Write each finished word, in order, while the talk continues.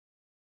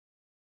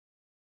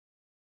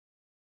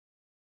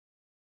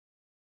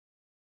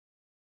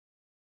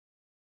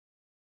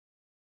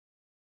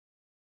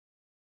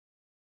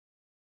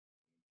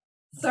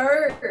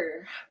So,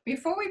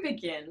 before we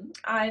begin,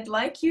 I'd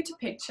like you to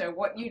picture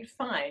what you'd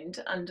find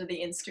under the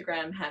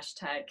Instagram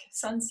hashtag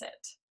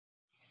sunset.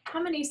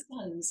 How many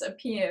suns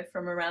appear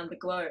from around the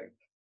globe?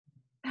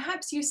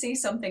 Perhaps you see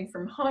something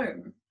from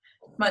home,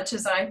 much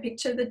as I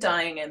picture the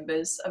dying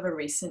embers of a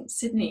recent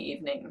Sydney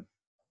evening.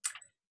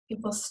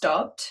 People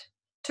stopped,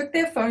 took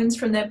their phones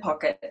from their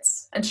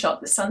pockets, and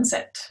shot the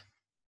sunset.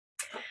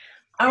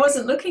 I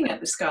wasn't looking at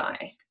the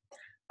sky.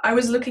 I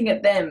was looking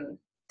at them,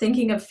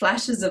 thinking of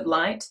flashes of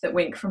light that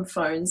wink from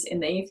phones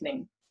in the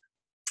evening.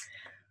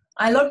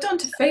 I logged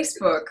onto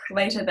Facebook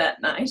later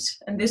that night,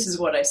 and this is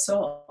what I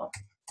saw.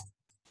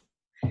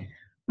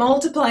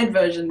 Multiplied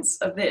versions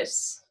of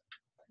this.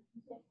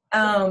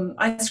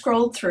 I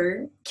scrolled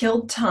through,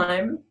 killed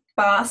time,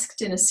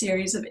 basked in a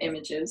series of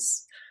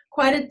images.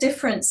 Quite a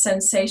different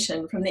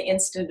sensation from the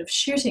instant of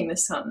shooting the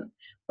sun,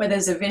 where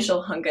there's a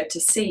visual hunger to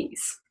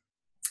seize.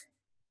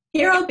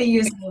 Here I'll be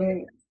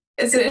using,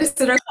 is it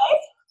okay?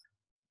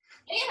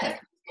 Yeah.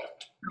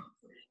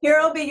 Here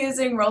I'll be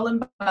using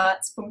Roland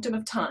Barthes' punctum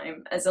of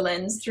time as a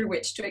lens through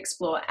which to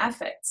explore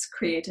affects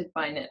created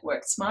by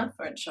networked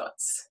smartphone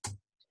shots.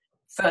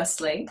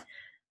 Firstly,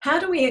 how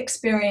do we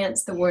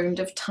experience the wound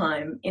of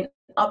time in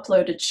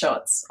uploaded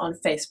shots on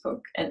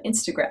Facebook and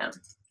Instagram?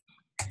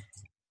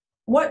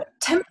 What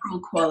temporal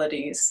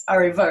qualities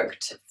are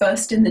evoked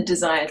first in the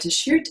desire to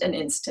shoot an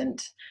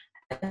instant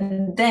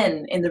and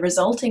then in the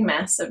resulting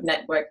mass of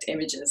networked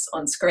images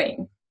on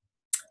screen?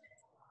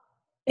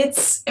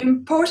 It's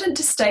important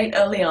to state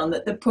early on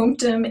that the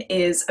punctum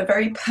is a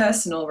very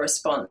personal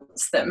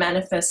response that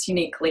manifests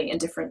uniquely in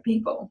different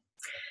people.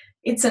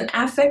 It's an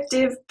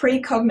affective,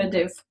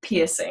 precognitive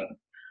piercing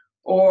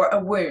or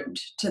a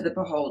wound to the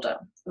beholder,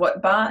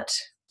 what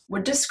Barthes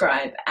would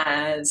describe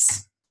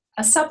as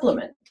a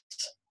supplement,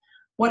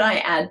 what I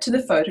add to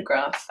the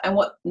photograph and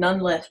what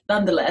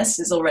nonetheless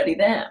is already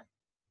there.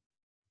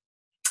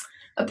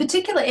 A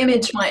particular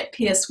image might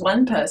pierce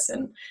one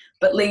person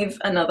but leave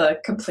another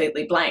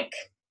completely blank.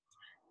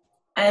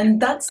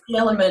 And that's the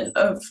element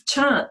of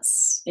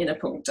chance in a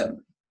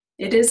punctum.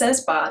 It is,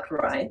 as Barthes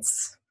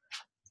writes,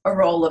 a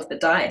roll of the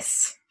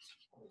dice.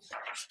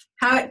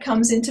 How it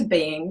comes into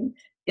being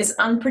is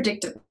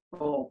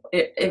unpredictable.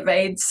 It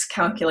evades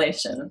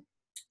calculation.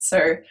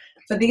 So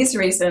for these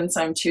reasons,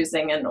 I'm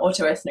choosing an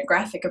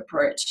autoethnographic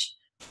approach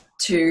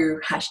to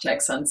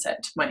hashtag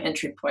sunset, my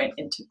entry point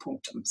into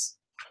punctums.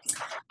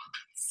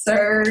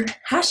 So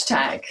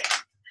hashtag.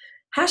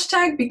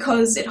 Hashtag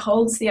because it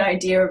holds the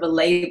idea of a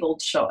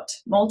labeled shot,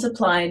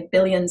 multiplied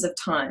billions of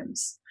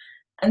times,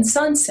 and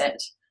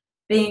sunset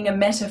being a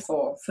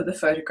metaphor for the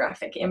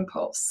photographic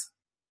impulse.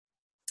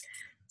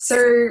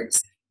 So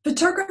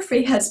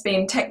photography has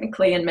been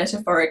technically and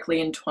metaphorically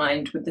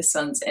entwined with the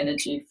sun's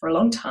energy for a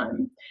long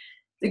time.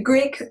 The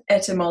Greek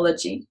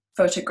etymology,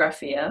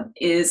 photographia,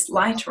 is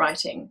light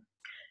writing,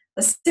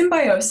 a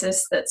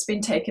symbiosis that's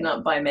been taken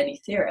up by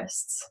many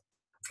theorists.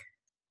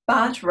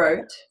 Barthes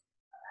wrote,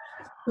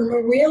 "From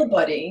a real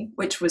body,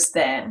 which was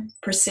there,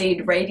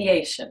 proceed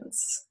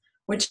radiations,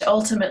 which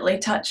ultimately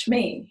touch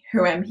me,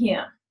 who am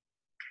here."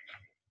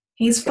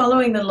 He's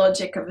following the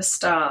logic of a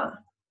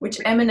star, which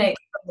emanates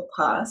from the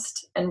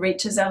past and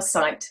reaches our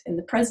sight in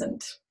the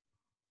present.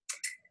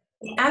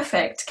 The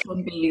affect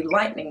can be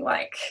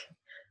lightning-like,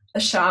 a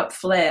sharp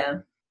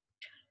flare.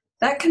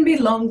 That can be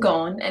long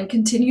gone and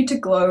continue to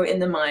glow in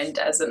the mind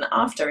as an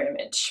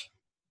after-image.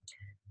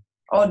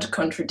 Odd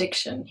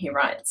contradiction, he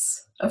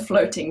writes, a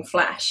floating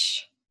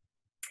flash.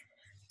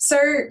 So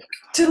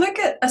to look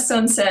at a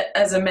sunset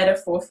as a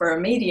metaphor for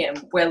a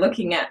medium, we're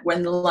looking at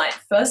when the light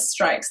first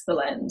strikes the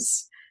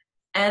lens,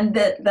 and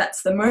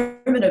that's the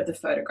moment of the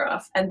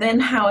photograph, and then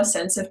how a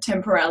sense of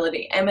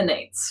temporality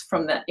emanates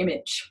from that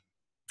image.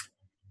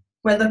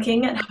 We're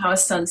looking at how a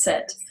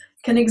sunset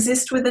can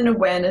exist with an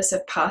awareness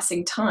of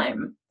passing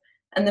time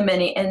and the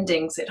many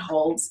endings it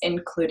holds,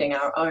 including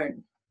our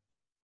own.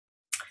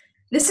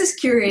 This is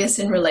curious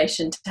in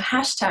relation to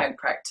hashtag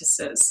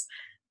practices,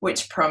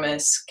 which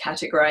promise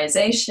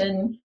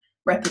categorization,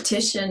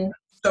 repetition,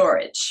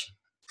 storage.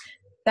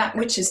 That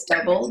which is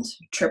doubled,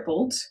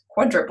 tripled,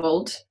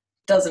 quadrupled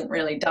doesn't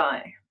really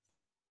die.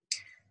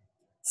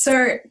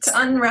 So to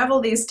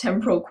unravel these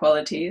temporal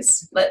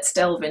qualities, let's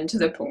delve into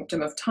the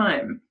punctum of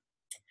time.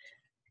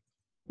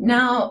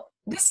 Now,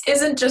 this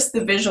isn't just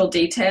the visual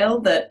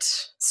detail that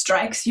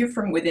strikes you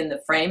from within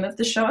the frame of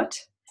the shot.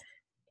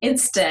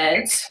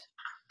 Instead,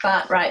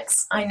 Barthes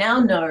writes, "I now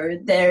know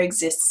there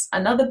exists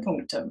another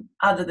punctum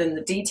other than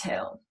the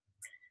detail.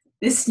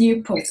 This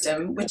new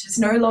punctum, which is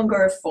no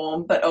longer a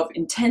form but of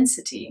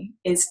intensity,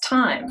 is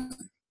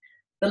time,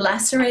 the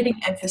lacerating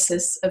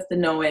emphasis of the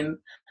noem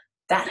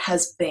that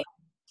has been.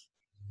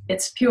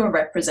 It's pure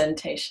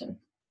representation."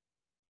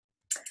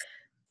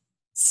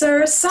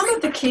 So some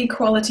of the key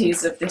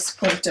qualities of this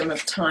punctum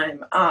of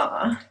time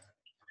are,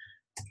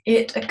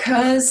 it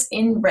occurs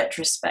in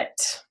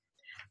retrospect.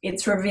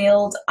 It's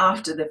revealed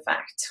after the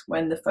fact,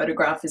 when the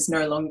photograph is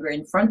no longer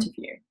in front of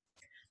you.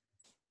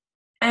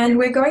 And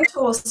we're going to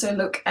also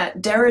look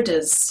at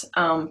Derrida's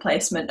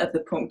placement of the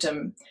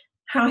punctum,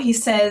 how he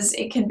says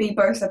it can be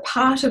both a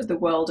part of the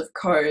world of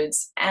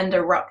codes and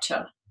a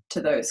rupture to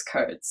those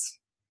codes.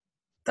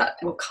 That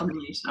will come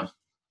later.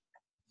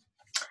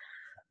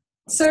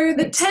 So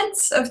the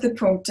tense of the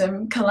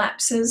punctum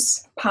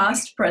collapses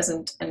past,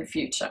 present, and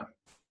future.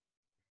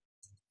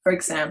 For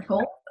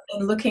example,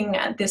 in looking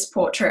at this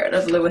portrait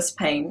of Lewis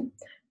Payne,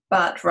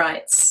 Barthes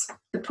writes,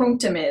 the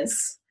punctum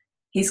is,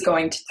 he's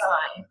going to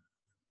die.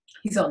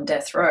 He's on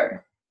death row.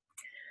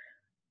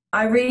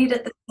 I read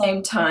at the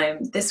same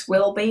time, this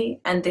will be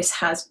and this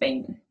has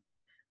been.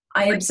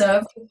 I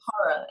observe with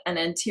horror an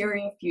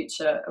anterior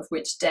future of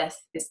which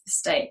death is the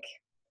stake.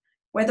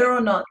 Whether or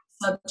not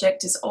the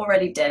subject is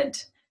already dead,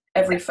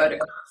 every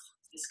photograph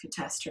is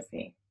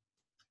catastrophe.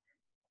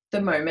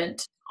 The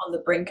moment on the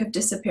brink of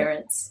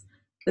disappearance,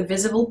 the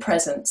visible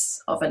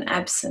presence of an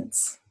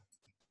absence.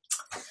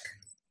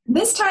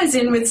 This ties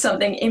in with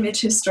something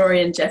image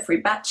historian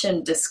Jeffrey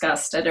Batchen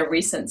discussed at a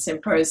recent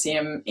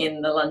symposium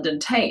in the London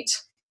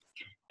Tate,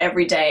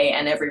 Everyday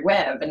and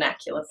Everywhere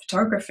Vernacular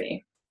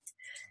Photography.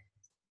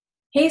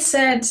 He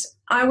said,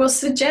 I will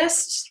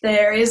suggest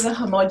there is a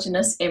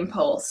homogeneous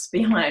impulse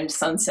behind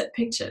sunset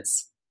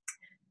pictures.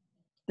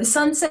 The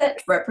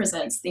sunset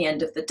represents the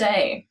end of the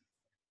day.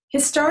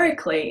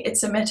 Historically,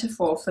 it's a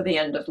metaphor for the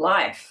end of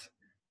life.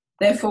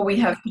 Therefore, we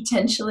have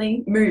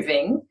potentially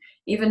moving,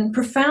 even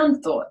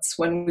profound thoughts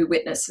when we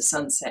witness a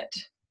sunset,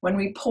 when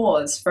we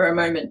pause for a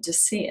moment to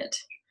see it.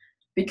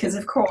 Because,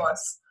 of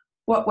course,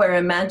 what we're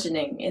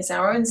imagining is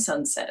our own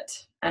sunset,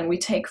 and we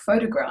take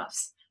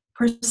photographs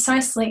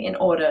precisely in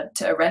order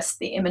to arrest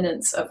the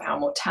imminence of our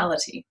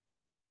mortality.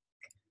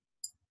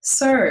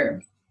 So,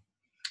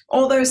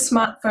 all those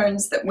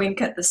smartphones that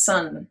wink at the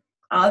sun,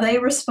 are they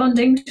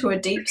responding to a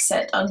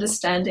deep-set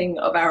understanding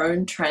of our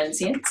own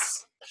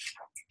transience?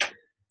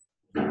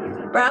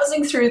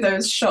 Browsing through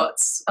those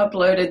shots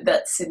uploaded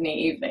that Sydney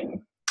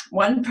evening,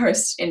 one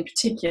post in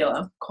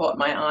particular caught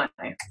my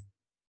eye.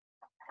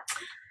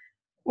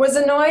 Was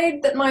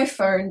annoyed that my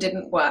phone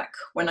didn't work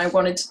when I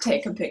wanted to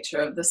take a picture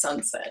of the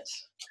sunset.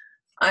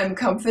 I'm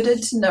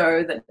comforted to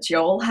know that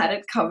Joel had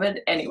it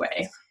covered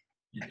anyway.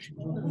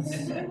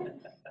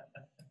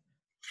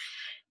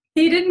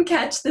 He didn't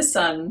catch the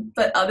sun,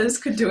 but others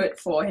could do it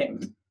for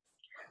him.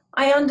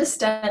 I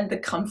understand the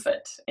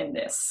comfort in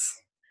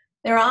this.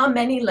 There are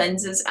many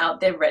lenses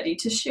out there ready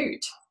to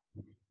shoot.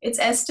 It's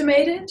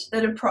estimated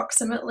that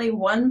approximately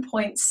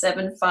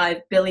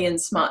 1.75 billion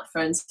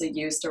smartphones are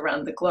used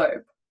around the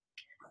globe.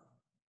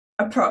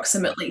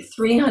 Approximately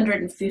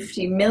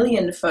 350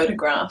 million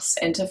photographs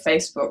enter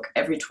Facebook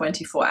every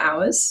 24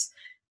 hours,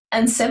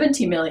 and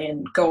 70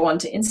 million go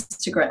onto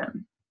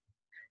Instagram.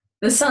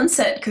 The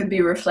sunset could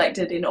be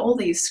reflected in all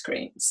these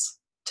screens,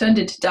 turned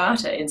into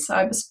data in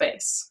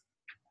cyberspace.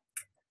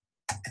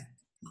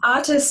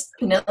 Artist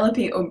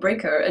Penelope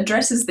Umbrico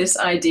addresses this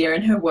idea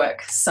in her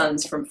work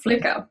Suns from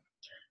Flickr,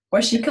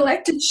 where she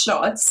collected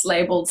shots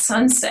labeled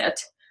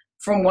sunset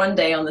from one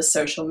day on the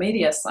social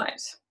media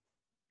site.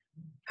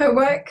 Her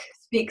work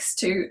speaks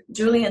to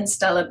Julian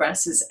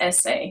Stallabrass's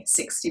essay,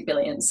 60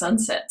 Billion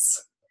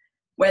Sunsets,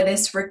 where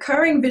this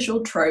recurring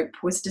visual trope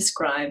was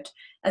described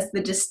as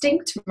the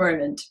distinct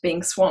moment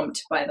being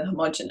swamped by the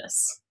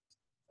homogeneous.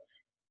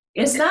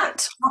 Is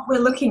that what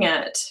we're looking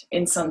at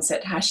in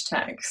sunset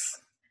hashtags?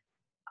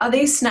 Are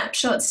these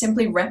snapshots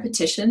simply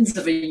repetitions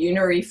of a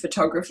unary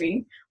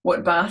photography,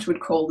 what Barthes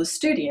would call the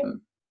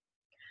studium?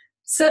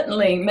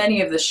 Certainly, many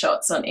of the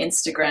shots on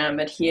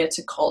Instagram adhere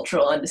to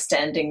cultural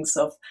understandings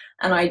of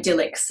an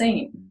idyllic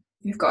scene.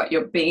 You've got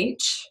your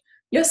beach,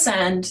 your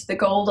sand, the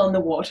gold on the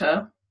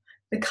water,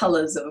 the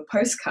colours of a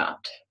postcard.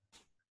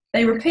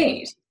 They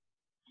repeat.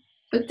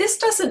 But this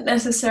doesn't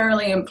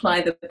necessarily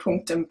imply that the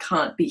punctum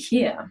can't be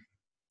here.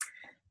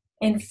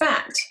 In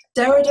fact,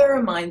 Derrida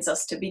reminds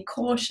us to be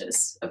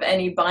cautious of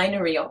any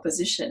binary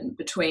opposition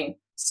between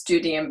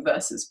studium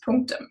versus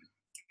punctum.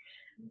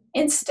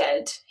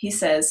 Instead, he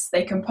says,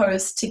 they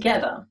compose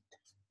together,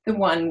 the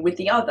one with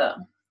the other.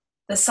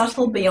 The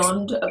subtle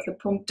beyond of the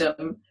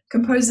punctum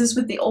composes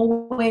with the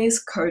always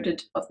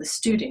coded of the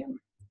studium.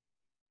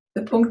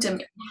 The punctum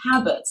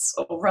inhabits,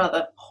 or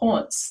rather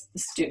haunts, the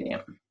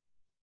studium.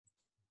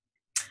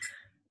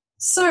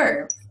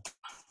 So,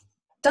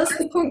 does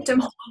the punctum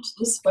haunt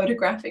this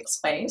photographic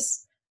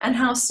space, and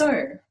how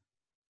so?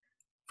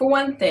 For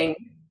one thing,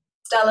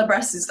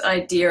 Stallabrass's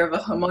idea of a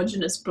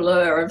homogeneous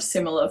blur of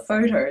similar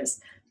photos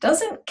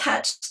doesn't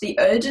catch the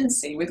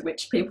urgency with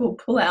which people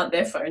pull out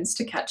their phones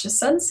to catch a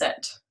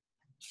sunset.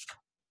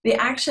 The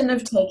action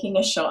of taking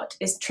a shot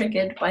is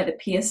triggered by the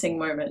piercing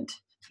moment,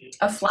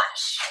 a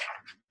flash.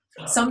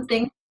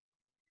 Something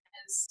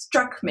has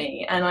struck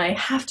me and I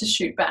have to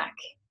shoot back.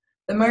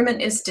 The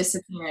moment is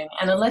disappearing,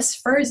 and unless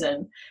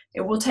frozen,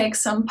 it will take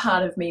some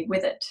part of me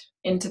with it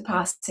into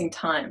passing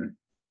time.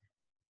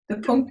 The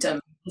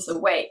punctum is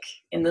awake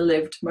in the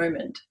lived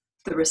moment,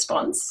 the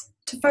response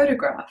to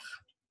photograph.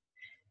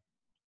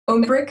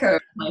 Umbrico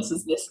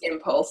places this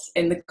impulse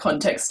in the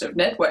context of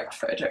networked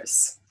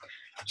photos.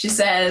 She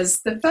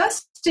says, the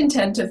first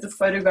intent of the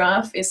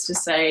photograph is to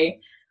say,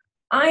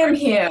 I am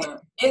here,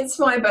 it's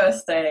my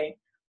birthday,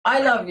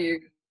 I love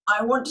you.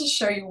 I want to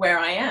show you where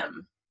I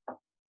am.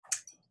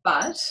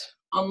 But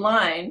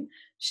online,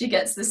 she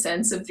gets the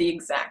sense of the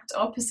exact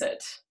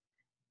opposite.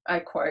 I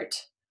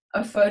quote,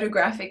 a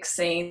photographic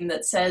scene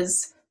that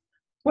says,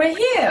 we're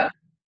here.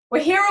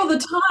 We're here all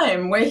the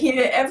time. We're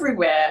here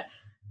everywhere,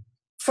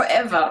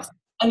 forever.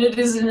 And it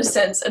is, in a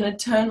sense, an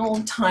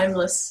eternal,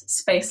 timeless,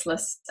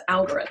 spaceless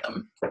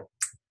algorithm.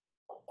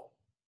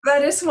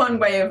 That is one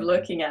way of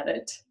looking at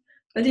it.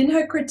 But in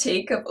her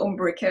critique of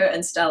Umbrica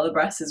and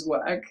Stalabras's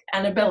work,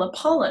 Annabella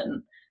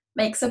Pollen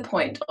makes a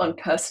point on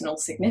personal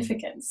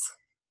significance.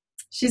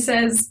 She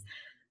says,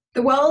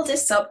 the world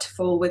is supped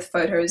full with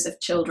photos of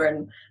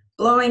children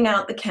blowing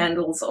out the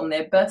candles on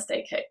their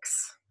birthday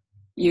cakes.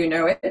 You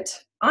know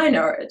it, I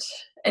know it,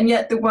 and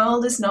yet the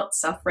world is not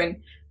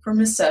suffering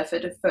from a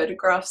surfeit of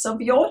photographs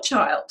of your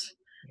child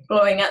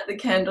blowing out the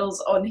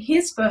candles on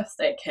his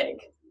birthday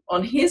cake,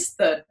 on his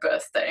third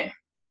birthday.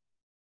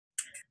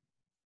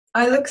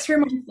 I look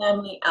through my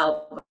family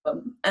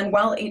album, and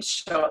while each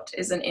shot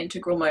is an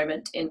integral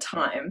moment in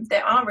time,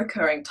 there are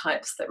recurring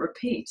types that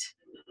repeat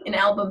in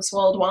albums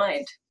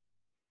worldwide.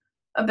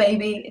 A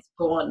baby is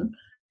born,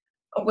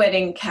 a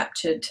wedding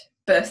captured,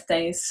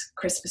 birthdays,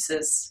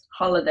 Christmases,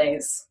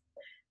 holidays.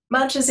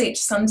 Much as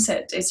each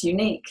sunset is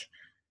unique,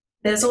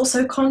 there's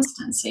also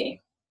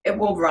constancy. It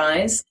will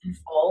rise and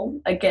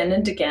fall again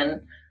and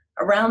again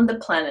around the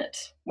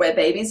planet, where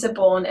babies are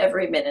born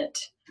every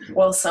minute,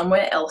 while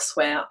somewhere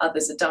elsewhere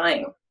others are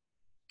dying.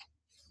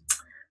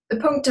 The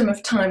punctum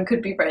of time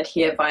could be read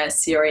here via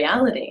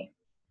seriality.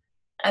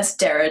 As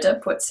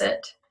Derrida puts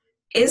it,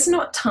 is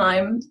not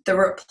time the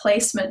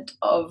replacement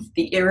of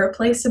the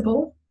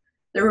irreplaceable,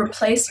 the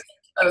replacement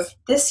of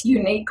this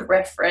unique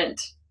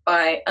referent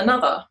by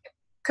another,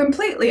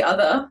 completely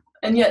other,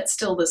 and yet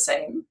still the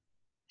same?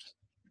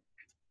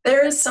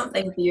 There is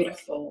something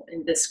beautiful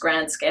in this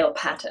grand-scale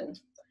pattern,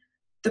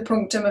 the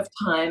punctum of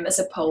time as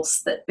a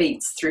pulse that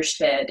beats through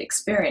shared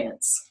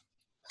experience.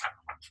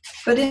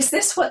 But is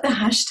this what the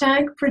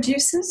hashtag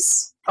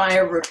produces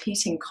via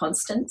repeating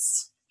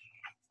constants?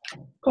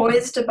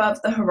 Poised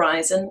above the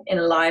horizon in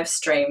a live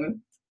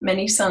stream,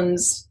 many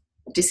suns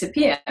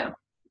disappear,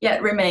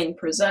 yet remain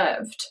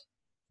preserved.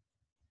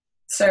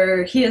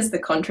 So here's the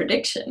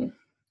contradiction.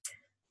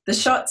 The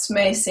shots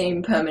may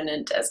seem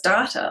permanent as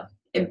data,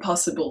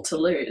 impossible to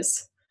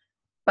lose,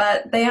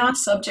 but they are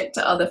subject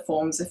to other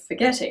forms of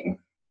forgetting.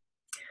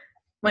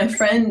 My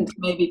friend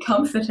may be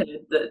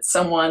comforted that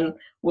someone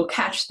will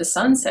catch the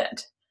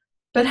sunset,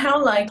 but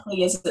how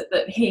likely is it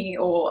that he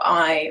or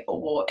I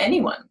or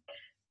anyone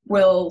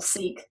will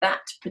seek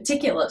that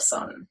particular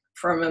sun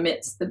from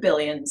amidst the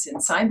billions in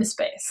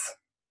cyberspace?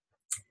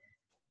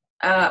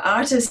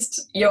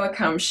 Artist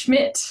Joachim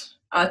Schmidt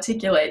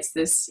articulates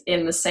this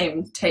in the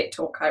same Tate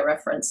talk I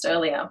referenced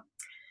earlier.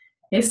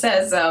 He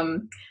says,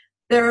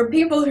 there are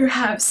people who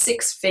have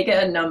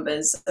six-figure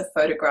numbers of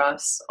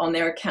photographs on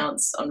their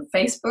accounts on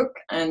Facebook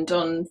and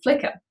on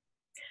Flickr.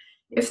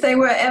 If they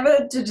were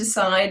ever to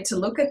decide to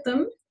look at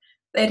them,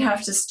 they'd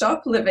have to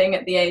stop living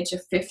at the age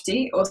of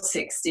 50 or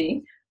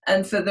 60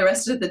 and for the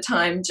rest of the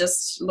time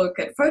just look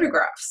at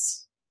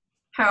photographs.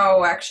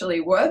 How actually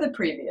were the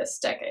previous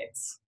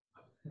decades?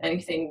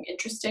 Anything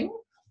interesting?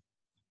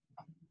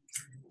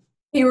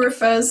 He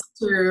refers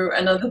to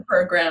another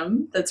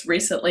program that's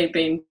recently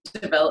been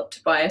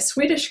developed by a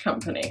Swedish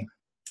company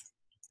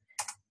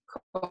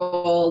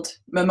called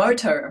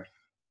Memoto,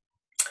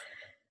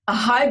 a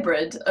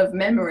hybrid of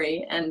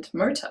memory and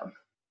motor.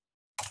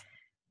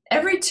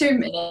 Every 2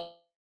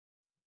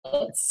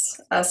 minutes,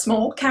 a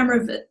small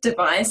camera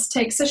device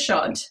takes a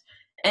shot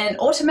and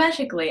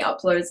automatically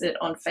uploads it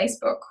on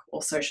Facebook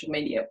or social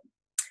media.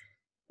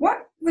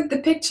 What would the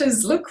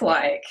pictures look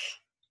like?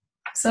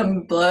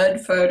 Some blurred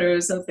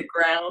photos of the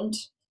ground,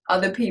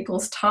 other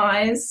people's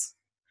ties.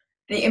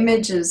 The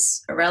image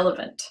is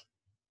irrelevant.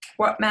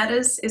 What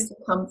matters is the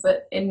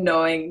comfort in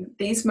knowing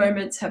these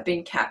moments have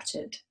been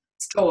captured,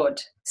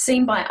 stored,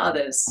 seen by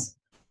others,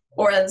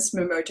 or as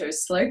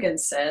Memoto's slogan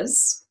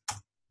says,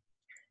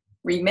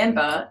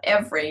 remember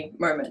every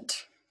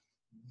moment.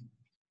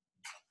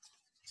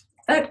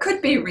 That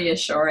could be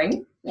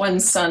reassuring.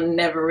 One's sun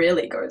never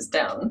really goes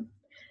down.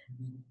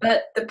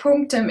 But the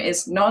punctum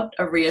is not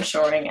a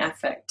reassuring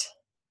affect,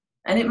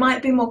 and it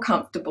might be more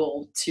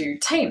comfortable to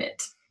tame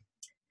it.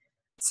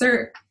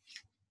 So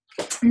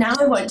now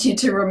I want you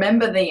to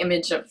remember the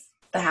image of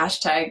the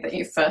hashtag that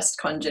you first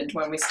conjured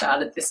when we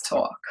started this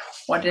talk.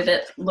 What did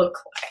it look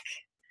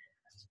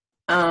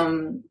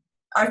like?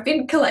 I've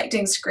been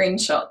collecting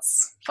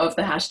screenshots of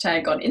the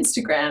hashtag on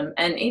Instagram,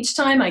 and each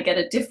time I get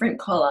a different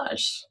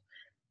collage.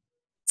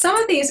 Some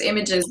of these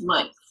images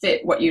might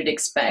fit what you'd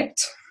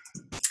expect.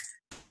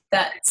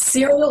 That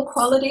serial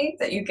quality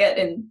that you get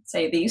in,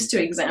 say, these two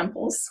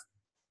examples.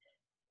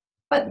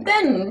 But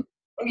then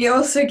you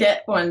also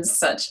get ones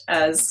such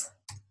as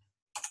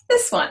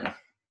this one.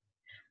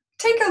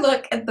 Take a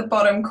look at the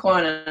bottom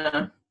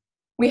corner.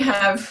 We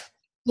have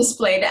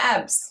displayed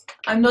abs.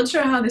 I'm not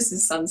sure how this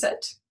is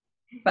sunset,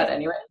 but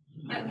anyway.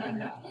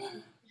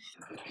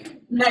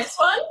 Next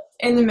one,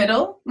 in the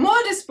middle,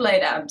 more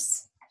displayed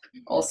abs.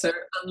 also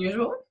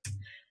unusual.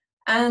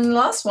 And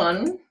last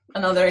one,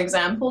 another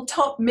example,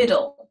 top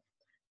middle.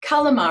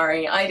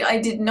 Calamari. I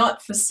did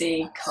not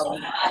foresee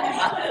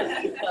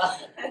calamari.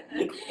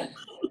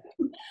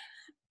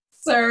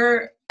 So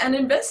an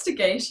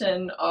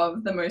investigation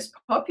of the most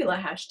popular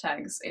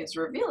hashtags is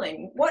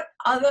revealing what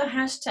other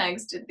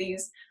hashtags did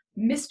these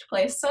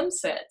misplaced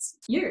sunsets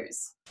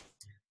use.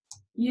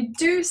 You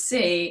do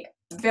see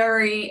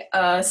very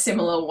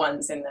similar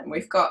ones in them.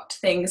 We've got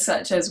things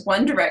such as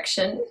One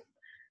Direction,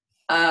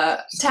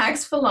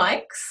 tags for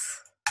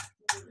likes,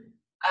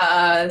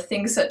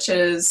 things such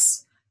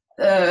as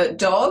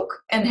dog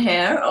and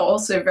hair are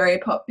also very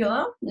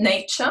popular.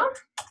 Nature.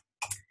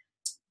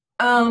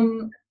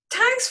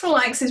 Tags for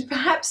likes is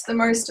perhaps the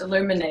most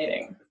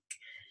illuminating.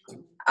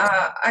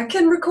 I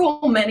can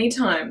recall many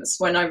times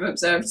when I've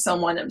observed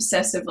someone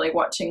obsessively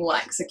watching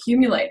likes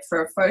accumulate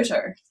for a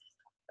photo.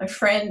 A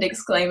friend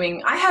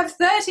exclaiming, "I have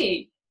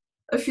 30,"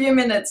 a few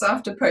minutes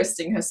after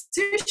posting her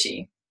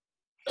sushi.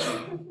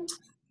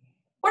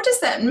 What does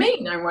that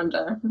mean, I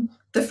wonder?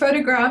 The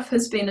photograph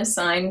has been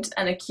assigned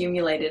an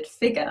accumulated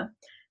figure,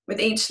 with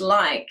each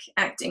like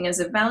acting as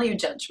a value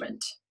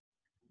judgment.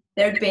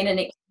 There had been an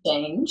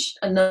exchange,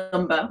 a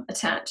number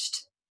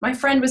attached. My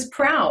friend was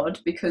proud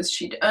because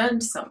she'd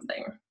earned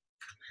something.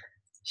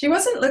 She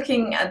wasn't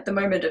looking at the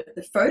moment of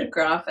the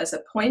photograph as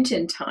a point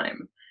in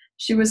time.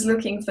 She was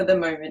looking for the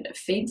moment of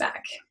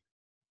feedback.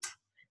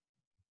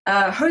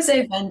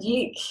 Jose Van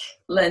Dyck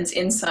lends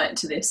insight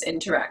to this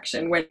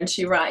interaction when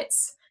she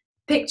writes,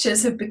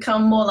 "Pictures have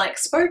become more like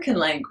spoken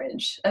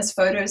language as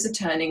photos are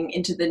turning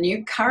into the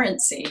new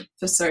currency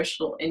for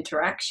social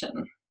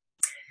interaction."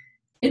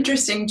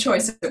 Interesting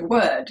choice of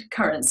word,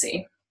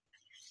 currency.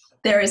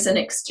 There is an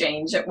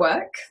exchange at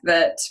work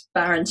that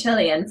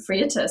Baroncelli and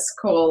Freitas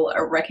call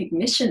a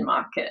recognition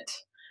market,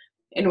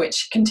 in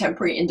which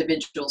contemporary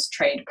individuals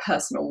trade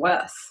personal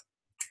worth.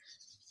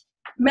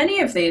 Many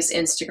of these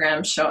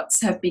Instagram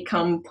shots have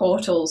become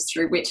portals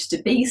through which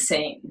to be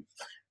seen,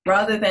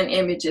 rather than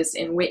images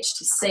in which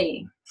to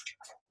see.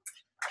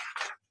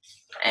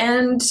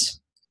 And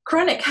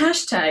chronic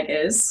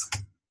hashtaggers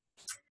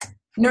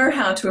know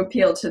how to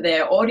appeal to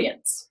their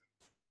audience.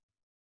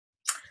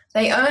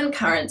 They earn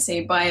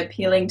currency by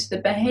appealing to the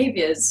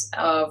behaviors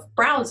of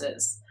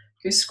browsers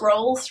who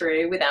scroll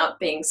through without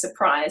being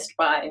surprised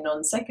by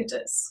non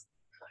sequiturs.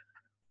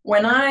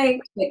 When I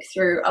click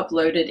through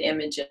uploaded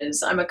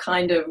images, I'm a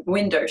kind of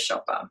window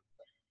shopper.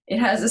 It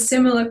has a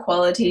similar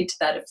quality to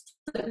that of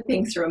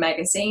flipping through a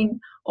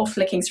magazine or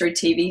flicking through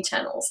TV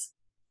channels.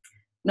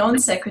 Non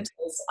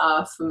sequiturs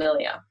are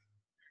familiar.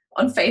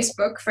 On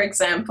Facebook, for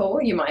example,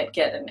 you might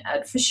get an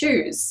ad for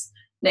shoes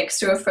next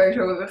to a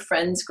photo of a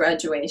friend's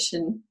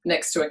graduation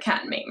next to a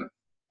cat meme.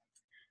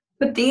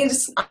 But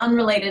these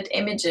unrelated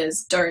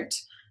images don't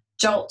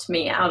jolt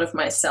me out of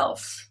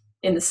myself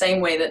in the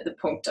same way that the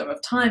punctum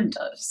of time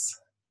does.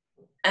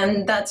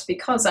 And that's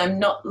because I'm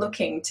not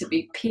looking to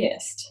be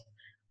pierced.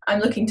 I'm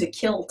looking to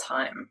kill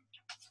time.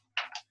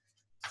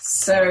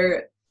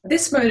 So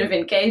this mode of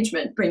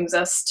engagement brings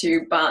us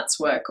to Barthes'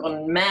 work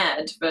on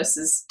mad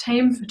versus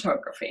tame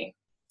photography.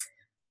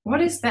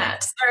 What is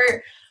that? So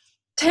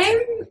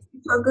tame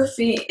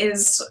photography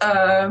is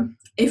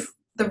if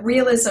the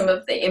realism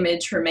of the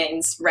image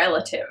remains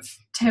relative,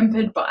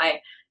 tempered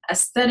by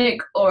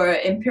aesthetic or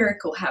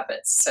empirical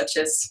habits, such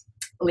as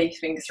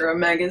leafing through a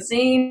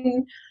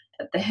magazine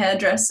at the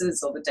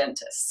hairdresser's or the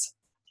dentist's.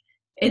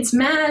 It's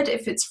mad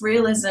if its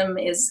realism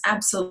is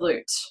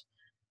absolute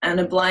and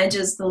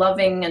obliges the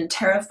loving and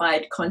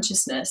terrified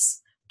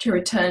consciousness to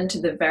return to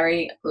the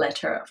very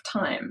letter of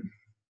time,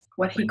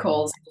 what he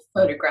calls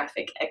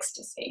photographic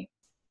ecstasy.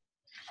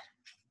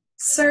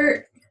 So,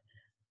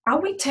 are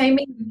we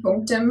taming the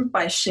punctum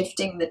by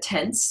shifting the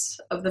tense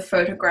of the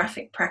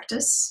photographic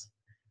practice?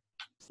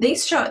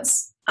 These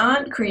shots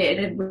aren't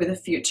created with a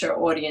future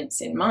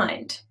audience in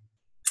mind.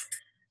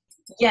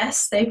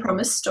 Yes, they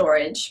promise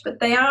storage, but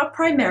they are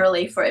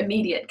primarily for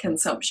immediate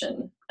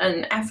consumption,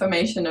 an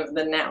affirmation of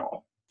the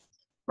now,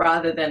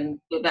 rather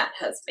than the that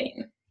has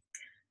been.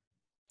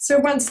 So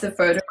once the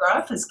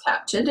photograph is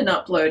captured and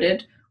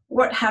uploaded,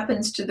 what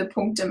happens to the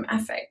punctum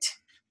affect?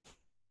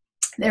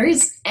 There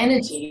is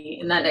energy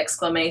in that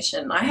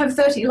exclamation. I have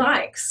 30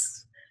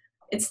 likes.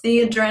 It's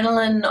the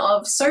adrenaline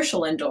of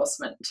social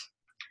endorsement.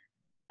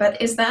 But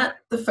is that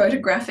the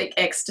photographic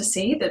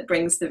ecstasy that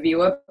brings the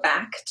viewer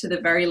back to the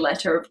very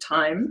letter of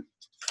time?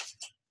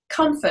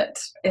 Comfort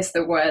is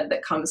the word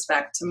that comes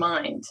back to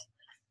mind.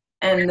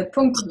 And the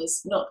punctum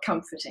is not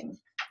comforting.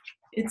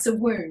 It's a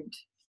wound.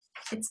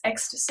 It's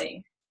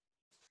ecstasy.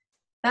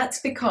 That's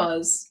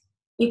because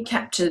it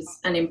captures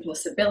an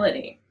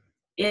impossibility.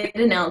 It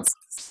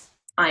announces,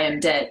 I am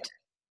dead.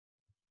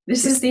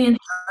 This is the inherent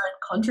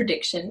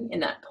contradiction in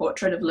that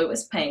portrait of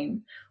Louis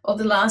Payne, or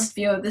the last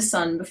view of the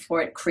sun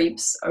before it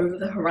creeps over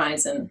the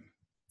horizon.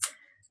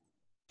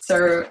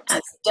 So,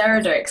 as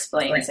Derrida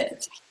explains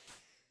it,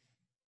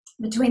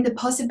 between the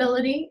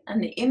possibility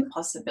and the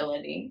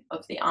impossibility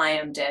of the I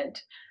am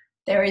dead,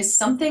 there is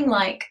something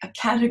like a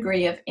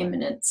category of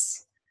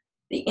imminence,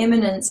 the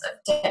imminence of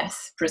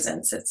death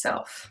presents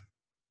itself.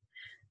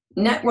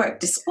 Network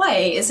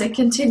display is a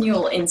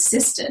continual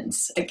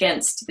insistence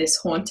against this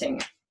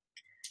haunting.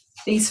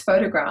 These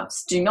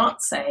photographs do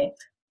not say,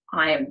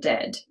 "I am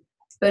dead,"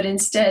 but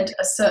instead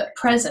assert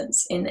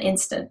presence in the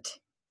instant.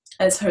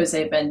 As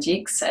Jose Van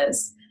Dijk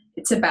says,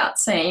 it's about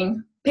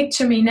saying,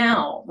 "Picture me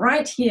now,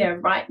 right here,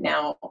 right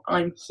now,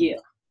 I'm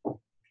here."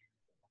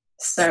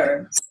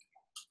 So,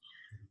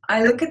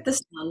 I look at the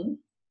sun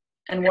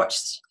and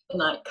watch the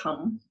night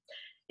come.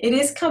 It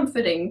is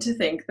comforting to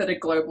think that a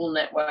global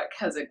network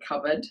has it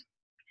covered.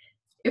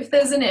 If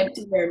there's an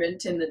empty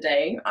moment in the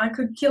day, I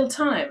could kill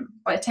time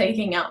by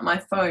taking out my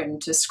phone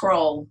to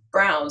scroll,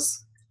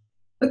 browse.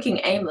 Looking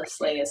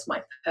aimlessly is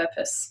my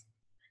purpose.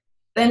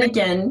 Then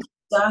again,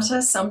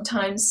 data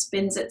sometimes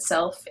spins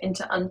itself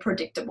into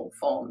unpredictable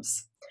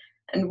forms,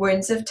 and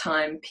wounds of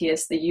time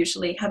pierce the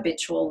usually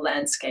habitual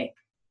landscape.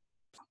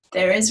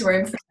 There is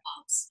room for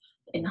doubts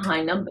in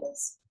high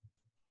numbers.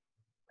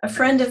 A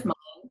friend of mine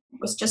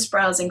was just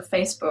browsing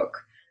Facebook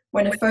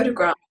when a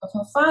photograph of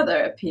her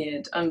father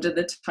appeared under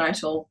the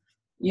title,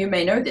 "You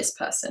may know this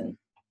person."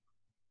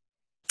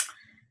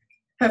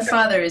 Her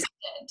father is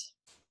dead.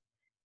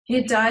 He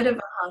had died of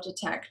a heart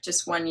attack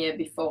just 1 year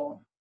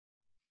before.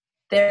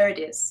 There it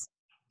is,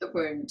 the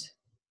wound,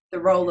 the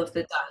roll of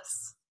the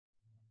dice,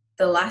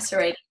 the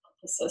lacerating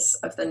emphasis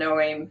of the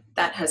knowing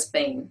that has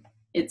been,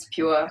 its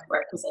pure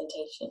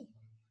representation.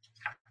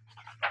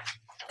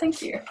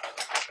 Thank you.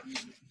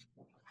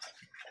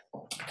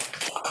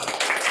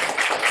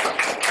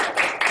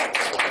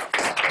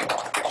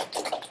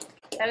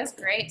 That was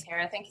great,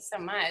 Tara. Thank you so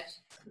much.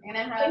 We're going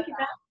to have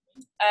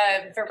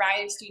a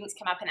variety of students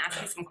come up and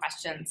ask you some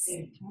questions.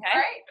 Okay?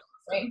 All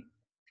right.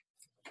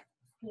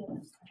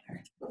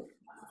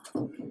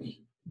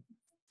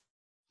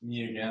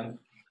 Me again.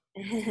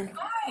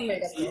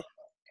 Hi.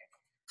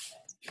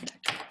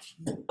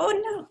 Oh,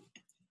 no.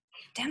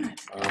 Damn it.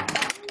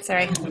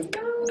 Sorry.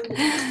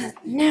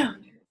 No.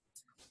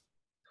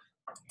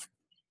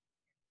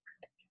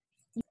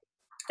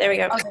 There we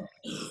go. Okay.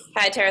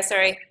 Hi, Tara.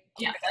 Sorry.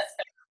 Yeah, that's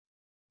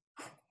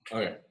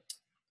Okay.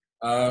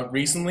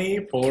 Recently,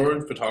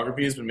 Polaroid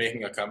photography has been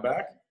making a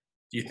comeback.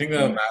 Do you think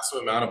the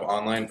massive amount of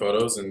online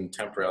photos and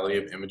temporality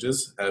of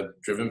images have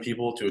driven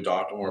people to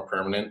adopt a more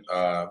permanent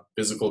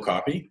physical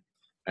copy?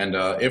 And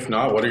if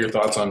not, what are your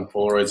thoughts on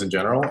Polaroids in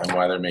general and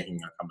why they're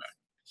making a comeback?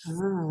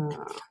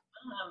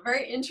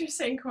 very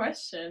interesting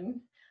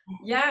question.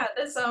 Yeah,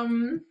 there's a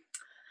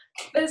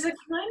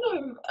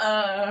kind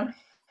of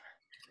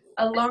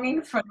a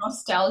longing for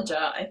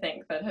nostalgia, I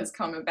think, that has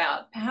come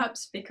about,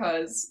 perhaps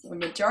because the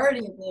majority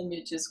of the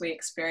images we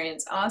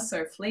experience are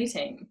so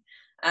fleeting,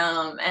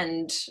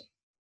 and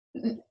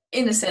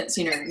in a sense,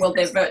 you know, well,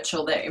 they're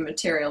virtual, they're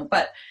immaterial,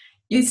 but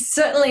you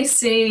certainly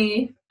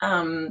see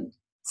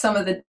some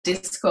of the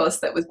discourse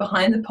that was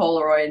behind the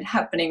Polaroid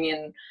happening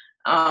in,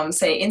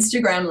 say,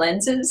 Instagram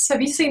lenses.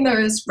 Have you seen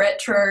those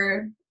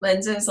retro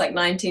lenses, like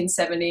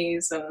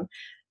 1970s? And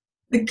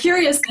the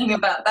curious thing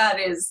about that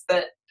is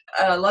that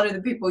a lot of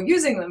the people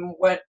using them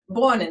weren't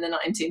born in the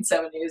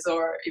 1970s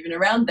or even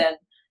around then.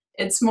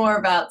 It's more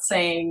about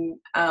saying,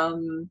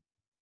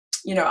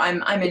 you know,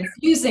 I'm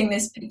infusing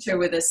this picture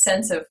with a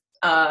sense of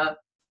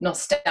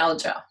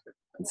nostalgia.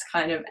 It's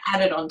kind of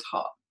added on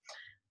top.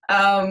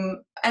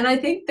 And I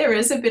think there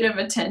is a bit of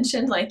a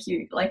tension, like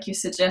you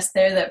suggest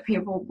there, that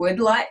people would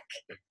like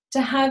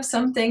to have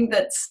something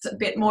that's a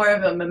bit more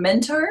of a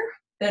memento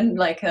than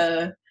like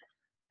an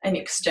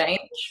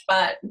exchange.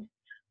 But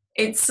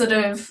it's sort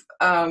of,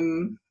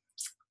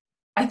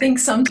 I think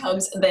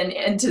sometimes then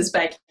enters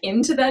back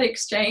into that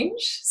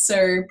exchange.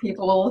 So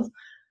people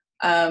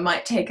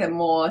might take a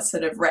more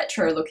sort of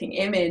retro looking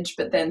image,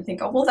 but then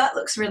think, oh, well, that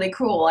looks really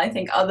cool. I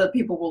think other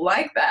people will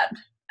like that.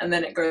 And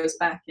then it goes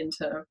back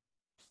into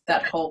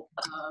that whole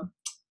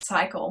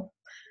cycle.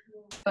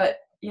 But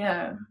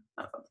yeah.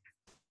 I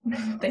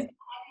hadn't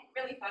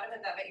really thought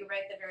about that, but you're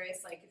right, the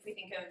various, like, if we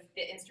think of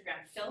the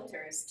Instagram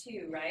filters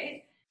too,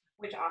 right?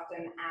 Which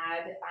often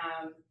add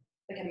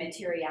like a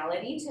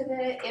materiality to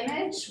the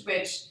image,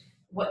 which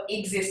what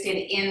existed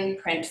in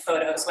print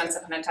photos once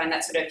upon a time,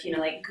 that sort of, you know,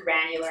 like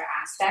granular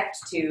aspect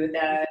to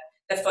the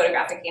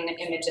photographic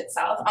image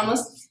itself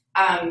almost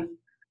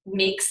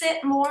makes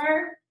it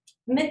more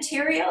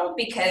material,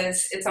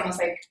 because it's almost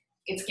like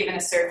it's given a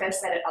surface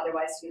that it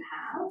otherwise didn't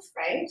have,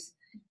 right?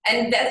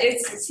 And that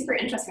it's super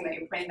interesting that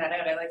you're pointing that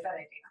out. I like that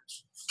idea.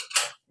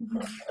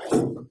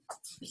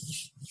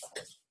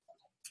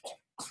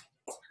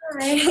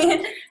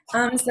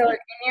 Hi. So in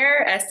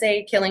your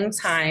essay, Killing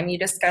Time, you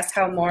discuss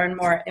how more and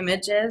more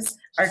images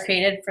are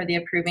created for the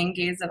approving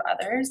gaze of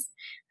others.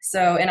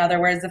 So in other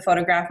words, the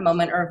photograph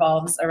moment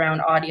revolves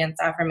around audience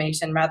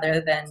affirmation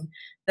rather than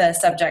the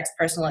subject's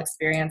personal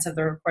experience of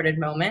the recorded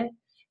moment.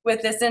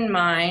 With this in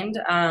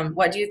mind,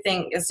 what do you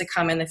think is to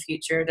come in the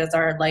future? Does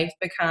our life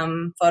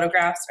become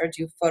photographs, or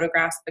do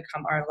photographs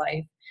become our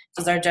life?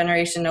 Does our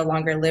generation no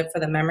longer live for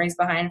the memories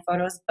behind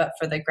photos, but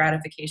for the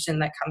gratification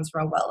that comes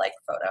from a well-liked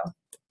photo?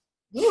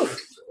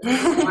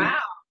 Wow.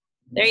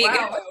 There you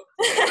Wow. go.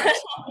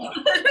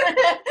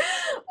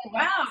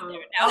 Wow.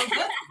 Oh,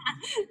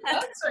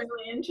 that's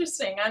really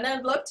interesting. And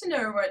I'd love to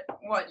know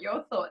what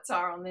your thoughts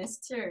are on this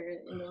too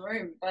in the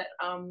room. But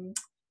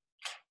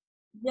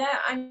yeah,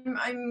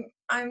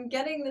 I'm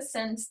getting the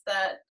sense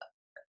that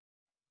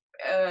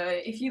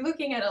if you're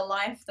looking at a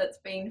life that's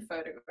been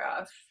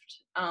photographed,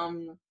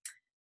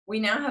 we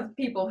now have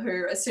people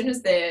who, as soon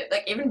as they're,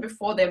 like, even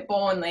before they're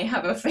born, they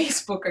have a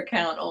Facebook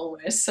account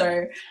almost.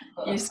 So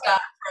you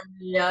start from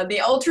the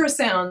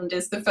ultrasound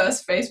is the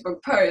first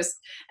Facebook post,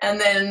 and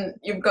then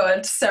you've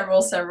got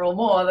several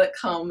more that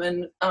come,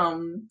 and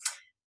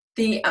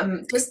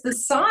just the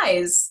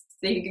size,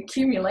 the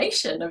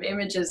accumulation of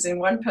images in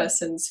one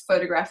person's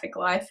photographic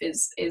life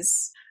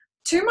is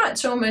too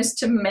much almost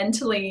to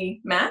mentally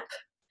map.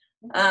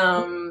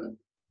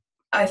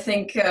 I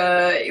think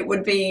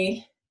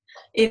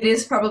it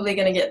is probably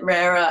going to get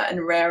rarer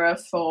and rarer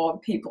for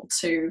people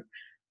to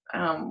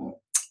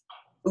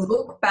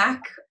look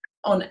back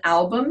on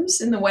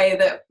albums in the way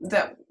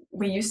that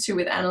we used to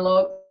with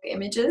analog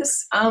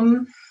images.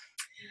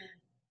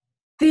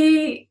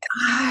 There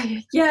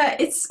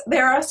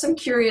are some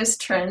curious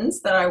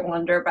trends that I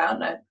wonder about,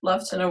 and I'd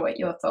love to know what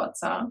your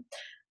thoughts are.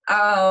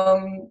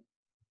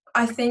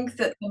 I think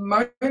that the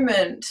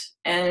moment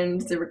and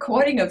the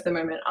recording of the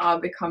moment are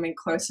becoming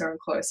closer and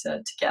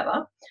closer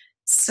together.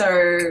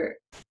 So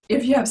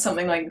if you have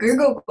something like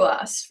Google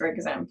Glass, for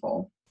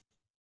example,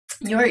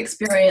 your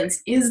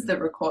experience is the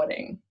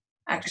recording,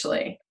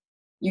 actually.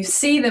 You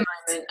see the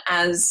moment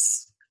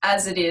as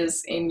it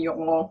is in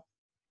your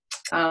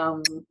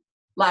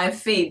live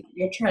feed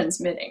you're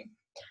transmitting.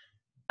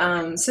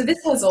 So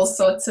this has all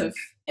sorts of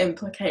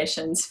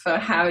implications for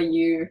how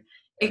you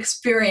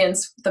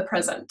experience the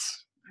present,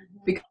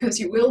 because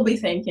you will be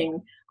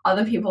thinking,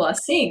 other people are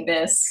seeing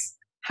this,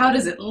 how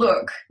does it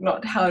look,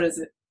 not how does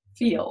it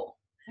feel?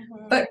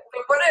 But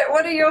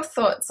what are your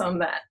thoughts on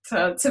that?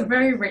 It's a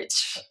very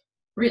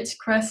rich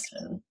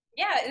question.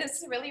 Yeah,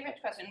 it's a really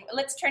rich question.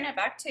 Let's turn it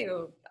back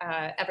to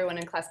everyone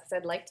in class, because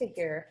I'd like to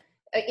hear,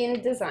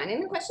 in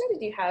designing the question,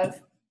 did you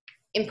have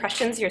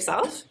impressions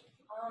yourself?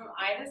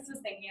 I just was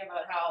thinking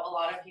about how a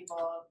lot of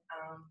people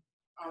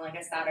on like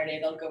a Saturday,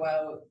 they'll go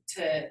out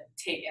to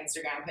take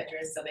Instagram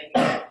pictures so they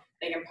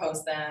can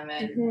post them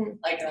and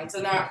like them.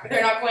 So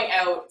they're not going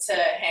out to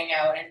hang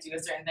out and do a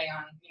certain thing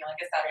on, like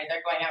a Saturday.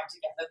 They're going out to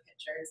get the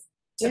pictures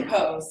to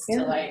post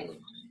to like.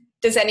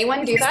 Does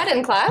anyone do that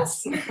in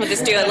class? We'll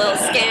just do a little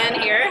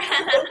scan here.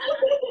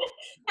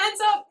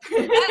 Hands up.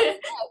 Yes.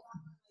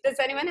 Does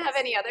anyone have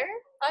any other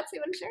thoughts they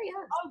want to share? Yeah.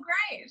 Oh,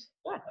 great.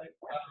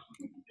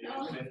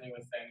 Disney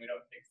was saying we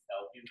don't take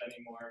selfies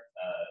anymore.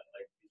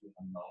 Like in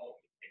the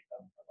moment, we take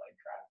them for like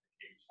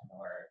gratification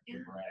or to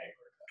brag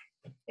or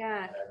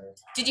whatever.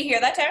 Did you hear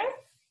that, Tara?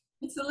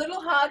 It's a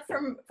little hard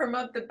from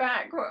up the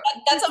back.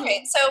 That's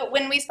okay. So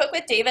when we spoke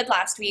with David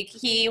last week,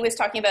 he was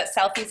talking about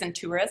selfies and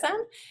tourism,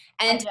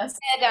 and he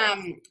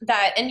said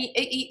that, and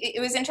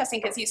it was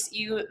interesting because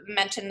you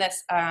mentioned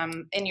this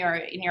in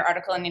your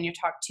article and in your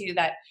talk too,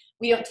 that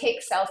we don't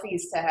take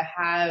selfies to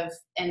have,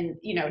 and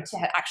to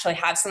actually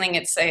have something.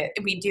 It's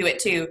we do it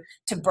to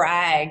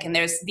brag, and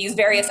there's these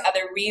various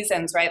other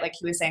reasons, right? Like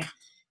he was saying,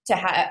 to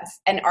have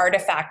an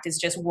artifact is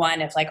just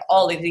one of like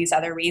all of these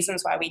other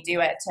reasons why we do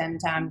it.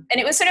 And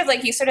it was sort of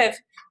like, you sort of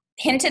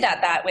hinted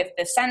at that with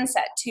the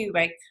sunset too,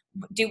 right?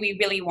 Do we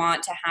really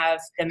want to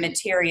have the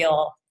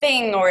material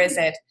thing, or is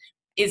it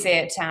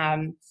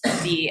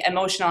the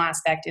emotional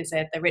aspect? Is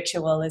it the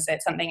ritual? Is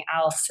it something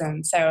else?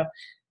 And so,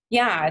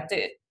 yeah.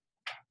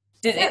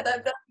 That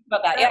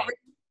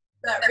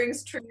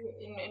rings true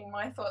in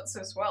my thoughts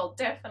as well.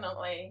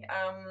 Definitely.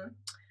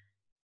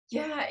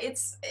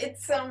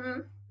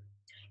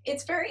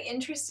 It's very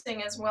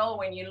interesting as well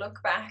when you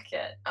look back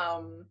at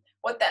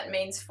what that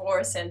means for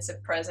a sense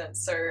of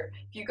presence. So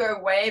if you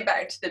go way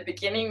back to the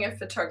beginning of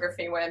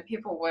photography, when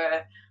people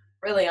were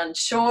really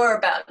unsure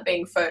about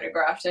being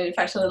photographed and in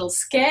fact a little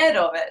scared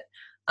of it,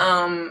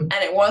 and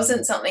it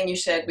wasn't something you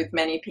shared with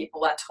many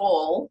people at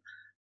all,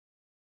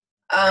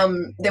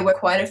 there were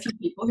quite a few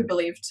people who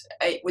believed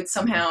it would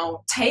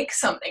somehow take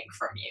something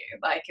from you,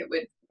 like it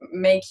would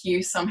make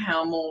you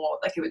somehow more,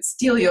 like it would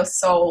steal your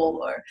soul,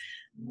 or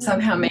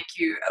somehow make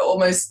you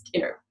almost,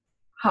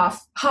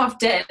 half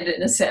dead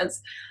in a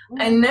sense.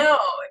 And now,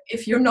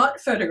 if you're not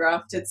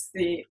photographed, it's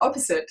the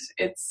opposite.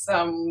 It's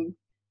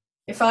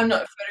if I'm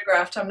not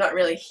photographed, I'm not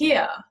really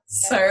here.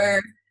 So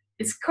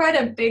it's quite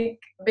a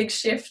big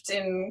shift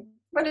in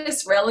what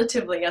is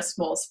relatively a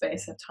small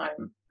space of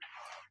time.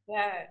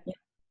 Yeah.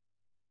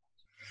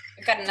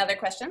 I've got another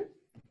question.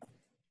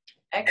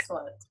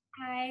 Excellent.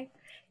 Hi.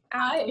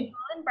 Hi.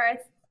 Derrida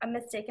Barthes, A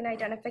Mistaken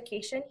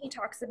Identification. He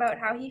talks about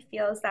how he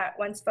feels that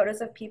once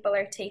photos of people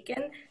are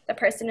taken, the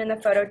person in the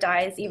photo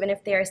dies even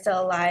if they are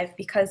still alive,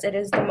 because it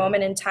is the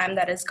moment in time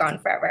that is gone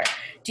forever.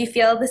 Do you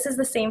feel this is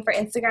the same for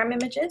Instagram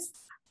images?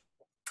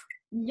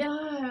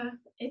 Yeah,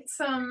 it's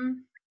I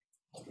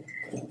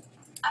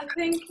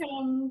think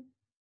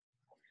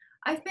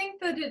I think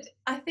that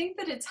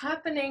it's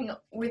happening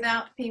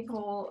without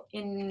people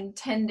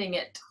intending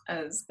it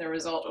as the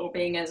result or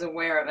being as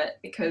aware of it,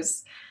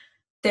 because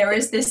there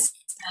is this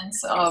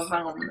sense of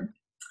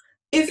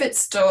if it's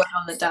stored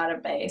on the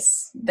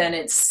database, then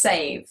it's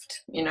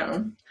saved, you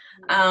know.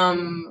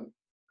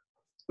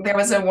 There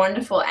was a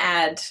wonderful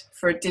ad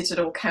for a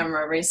digital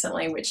camera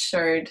recently which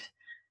showed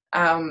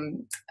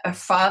a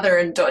father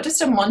and daughter,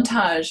 just a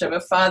montage of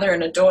a father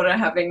and a daughter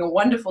having a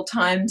wonderful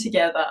time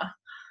together.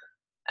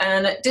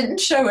 And it didn't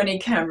show any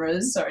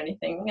cameras or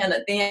anything. And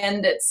at the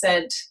end it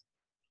said,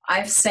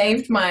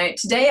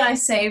 today I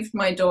saved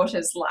my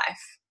daughter's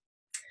life.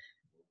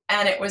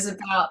 And it was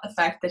about the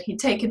fact that he'd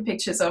taken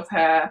pictures of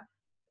her,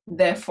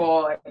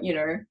 therefore, you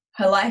know,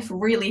 her life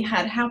really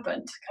had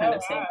happened, kind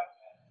of thing.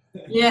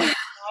 Yeah.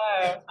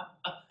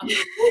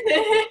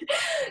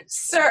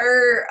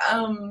 So,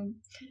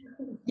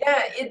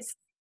 yeah, it's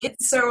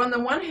so on the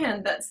one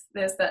hand,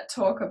 there's that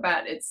talk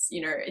about it's,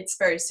 you know, it's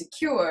very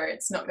secure,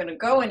 it's not going to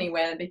go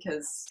anywhere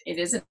because it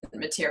isn't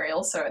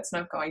material, so it's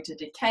not going to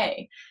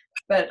decay.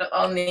 But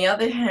on the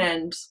other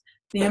hand,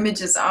 the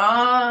images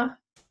are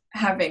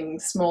having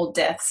small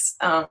deaths.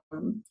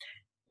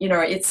 You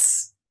know,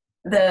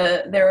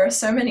 there are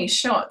so many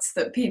shots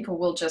that people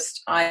will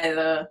just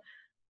either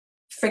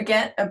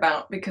forget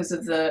about because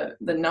of the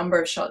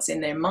number of shots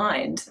in their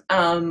mind,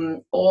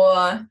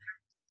 or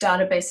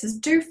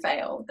databases do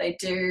fail, they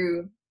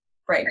do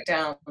break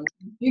down,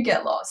 you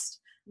get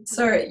lost.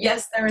 So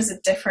yes, there is a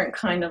different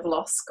kind of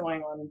loss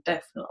going on,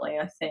 definitely,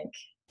 I think.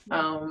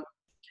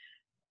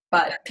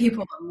 But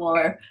people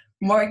are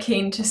more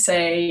keen to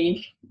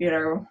say, you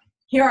know,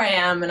 here I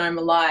am and I'm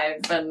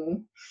alive,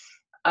 and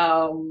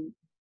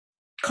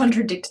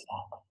contradict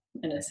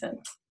that in a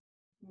sense.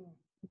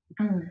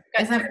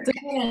 Does that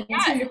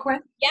answer your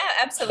question? Yeah,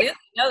 absolutely.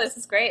 No, this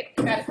is great.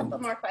 We've got a couple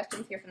more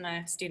questions here from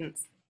the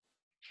students.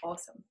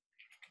 Awesome.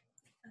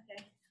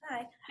 Okay.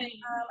 Hi.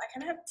 I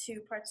kind of have two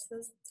parts to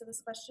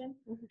this question.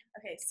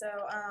 Okay, so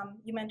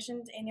you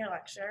mentioned in your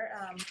lecture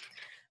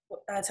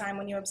a time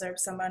when you observed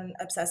someone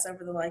obsess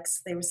over the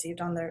likes they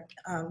received on their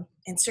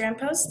Instagram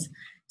post.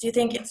 Do you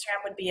think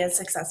Instagram would be as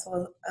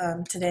successful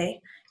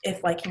today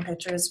if liking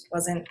pictures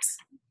wasn't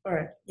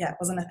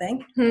a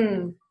thing?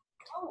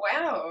 Oh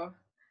wow.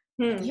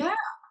 Yeah,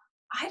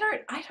 I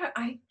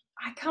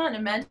can't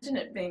imagine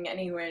it being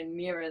anywhere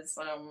near as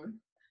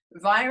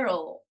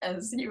viral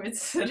as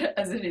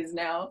as it is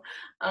now,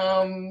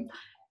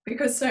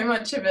 because so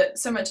much of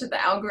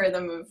the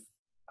algorithm of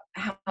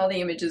how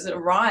the images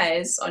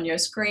arise on your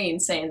screen,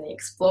 say in the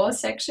explore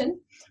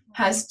section,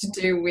 has to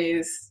do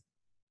with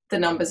the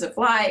numbers of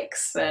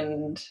likes,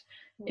 and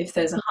if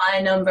there's a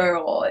high number,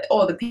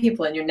 or the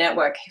people in your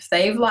network, if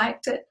they've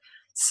liked it.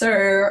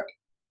 So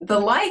the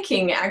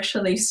liking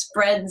actually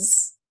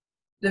spreads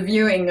the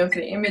viewing of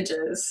the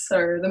images.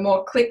 So the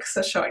more clicks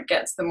a shot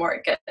gets, the more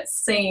it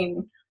gets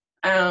seen.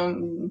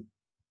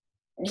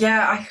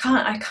 Yeah,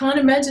 I can't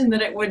imagine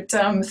that it would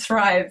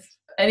thrive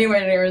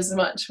anywhere near as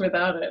much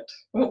without it.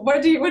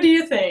 What do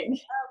you think?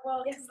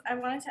 Well, yes, I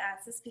wanted to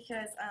ask this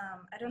because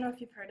I don't know if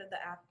you've heard of the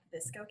app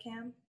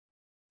ViscoCam.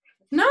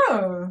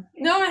 No,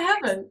 I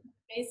haven't.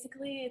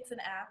 Basically, it's an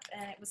app,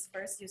 and it was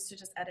first used to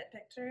just edit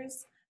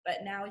pictures,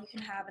 but now you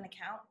can have an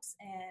account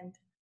and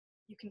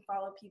you can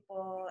follow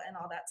people and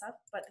all that stuff.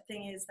 But the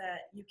thing is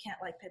that you can't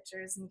like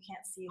pictures and you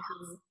can't see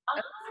who.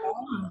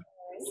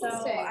 So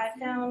I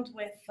found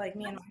with like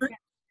me and my friends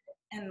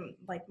and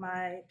like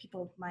my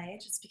people my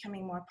age, it's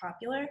becoming more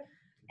popular.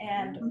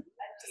 And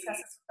I've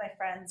discussed this with my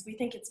friends. We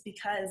think it's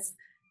because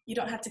you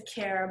don't have to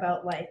care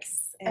about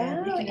likes,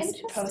 and you can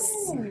just post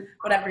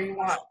whatever you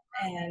want,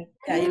 and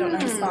you don't know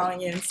who's following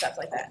you and stuff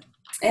like that.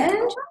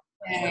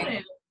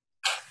 Interesting.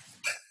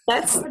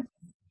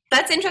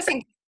 That's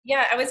interesting.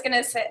 Yeah, I was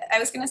gonna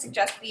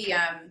suggest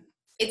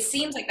it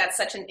seems like that's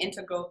such an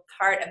integral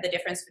part of the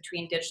difference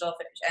between digital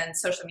and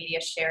social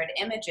media shared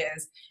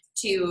images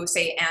to,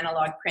 say,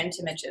 analog print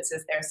images,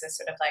 is there's this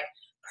sort of like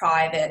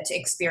private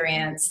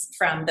experience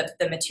from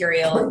the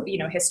material, you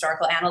know,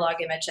 historical analog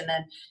image, and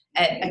then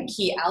a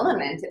key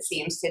element, it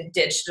seems, to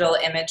digital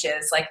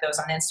images like those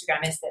on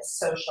Instagram is this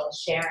social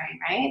sharing,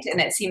 right?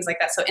 And it seems like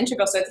that's so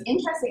integral. So it's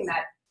interesting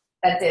that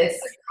this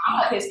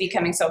app is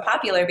becoming so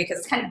popular because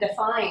it's kind of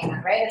defying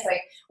that, right? It's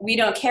like, we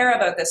don't care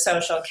about the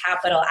social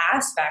capital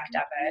aspect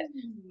of it.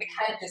 We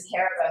kind of just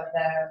care about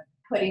the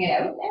putting it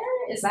out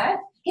there. Is that,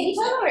 can you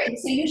tell me,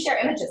 so you share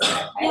images,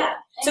 right? Yeah.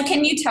 So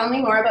can you tell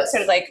me more about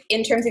sort of like,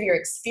 in terms of your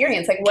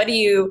experience, like what do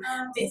you,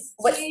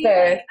 what's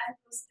the... I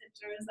post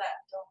pictures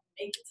that don't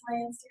make it to my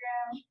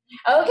Instagram.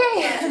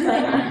 Okay.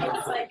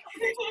 It's like,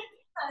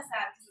 kind of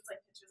sad because it's like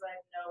pictures I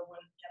know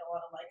wouldn't get a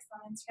lot of likes on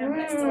Instagram,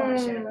 but I still want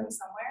to share them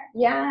somewhere.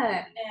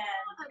 Yeah.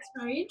 And That's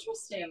very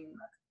interesting.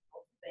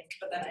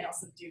 But then I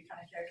also do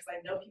kind of care because I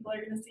know people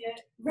are going to see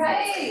it.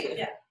 Right.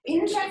 Yeah.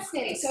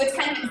 Interesting. So it's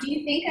kind of, do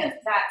you think of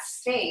that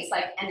space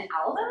like an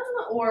album,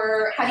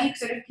 or how do you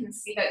sort of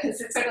conceive it? Because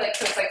it's sort of like,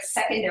 so it's like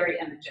secondary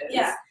images.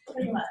 Yeah,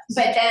 pretty much.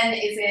 But then do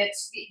you think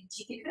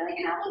of it like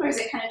an album, or is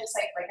it kind of just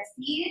like a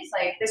feed?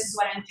 Like, this is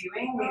what I'm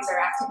doing, these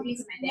are activities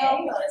of my day?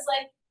 No, because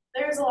like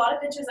there's a lot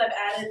of pictures I've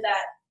added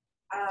that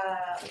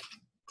I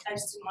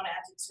just didn't want to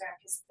add to Instagram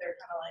because they're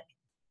kind of like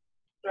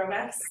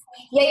throwbacks.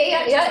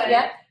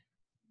 Yeah.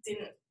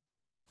 Didn't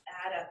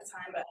add at the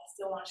time, but I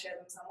still want to share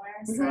them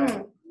somewhere.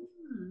 So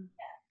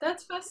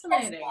That's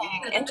fascinating.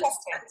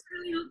 Interesting. That's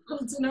really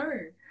helpful to know.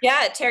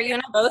 Yeah, Tara, you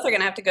and I both are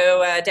going to have to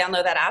go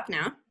download that app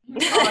now. I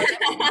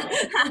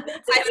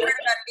haven't heard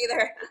about it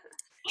either.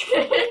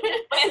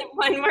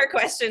 One more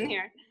question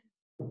here.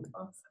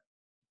 Awesome.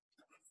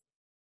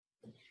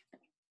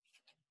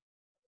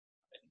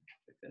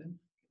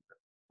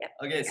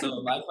 Okay,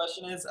 so my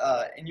question is,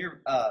 in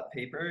your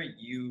paper,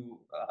 you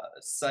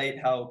cite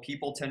how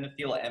people tend to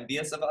feel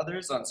envious of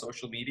others on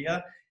social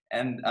media,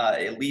 and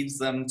it leads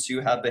them to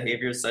have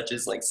behaviors such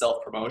as like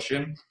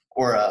self-promotion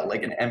or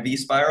like an envy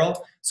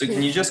spiral. So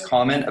can you just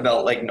comment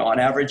about like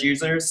non-average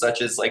users,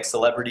 such as like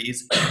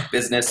celebrities,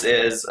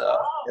 businesses,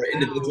 or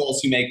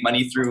individuals who make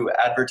money through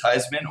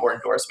advertisement or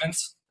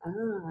endorsements?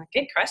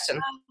 Good question.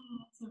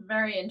 That's a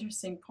very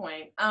interesting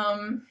point.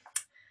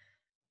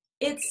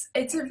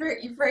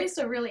 You've raised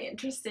a really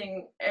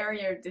interesting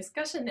area of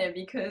discussion there,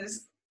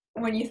 because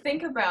when you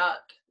think about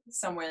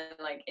somewhere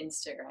like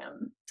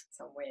Instagram,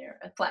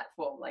 a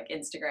platform like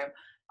Instagram,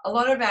 a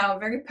lot of our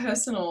very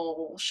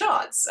personal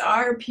shots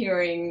are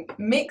appearing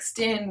mixed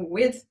in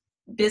with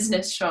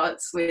business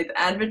shots, with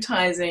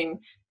advertising,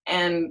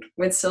 and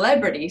with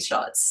celebrity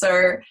shots.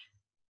 So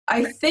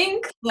I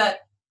think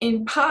that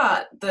in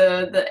part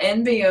the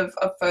envy of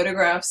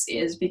photographs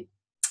is,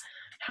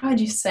 how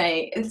would you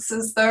say, it's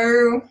as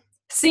though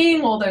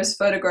seeing all those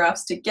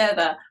photographs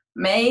together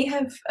may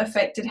have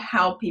affected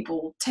how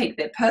people take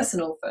their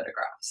personal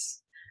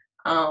photographs,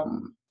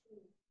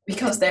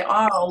 because they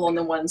are all on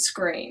the one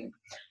screen.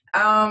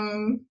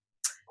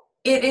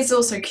 It is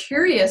also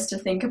curious to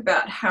think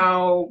about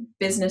how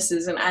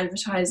businesses and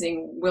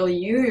advertising will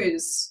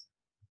use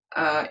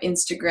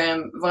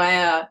Instagram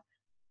via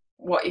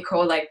what you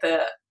call like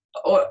the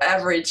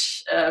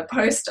average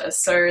poster.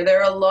 So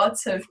there are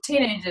lots of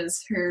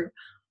teenagers who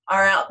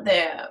are out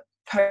there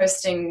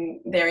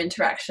posting their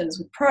interactions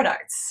with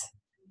products,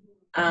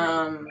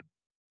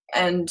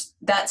 and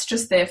that's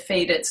just their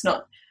feed. It's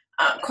not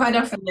quite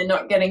often they're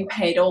not getting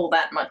paid all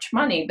that much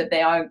money, but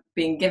they are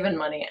being given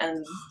money,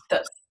 and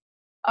that's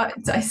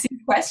I see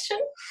a question.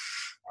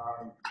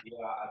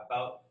 Yeah,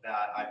 about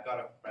that, I've got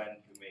a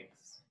friend who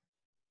makes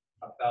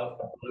about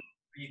 $3,000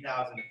 to $4,000 a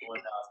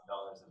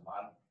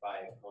month by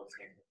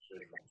posting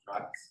pictures of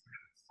trucks.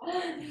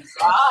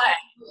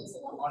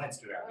 On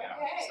Instagram, yeah.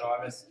 Okay. So I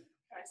was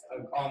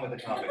on with the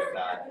topic of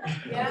that.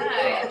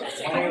 Yeah.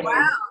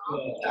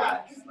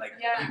 That, like,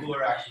 people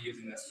are actually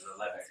using this as a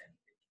living.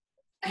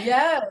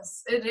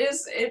 Yes, it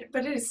is.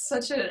 But it's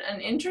such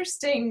an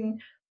interesting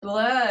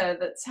blur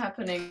that's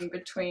happening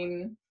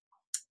between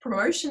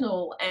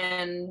promotional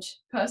and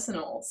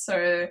personal.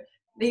 So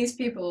these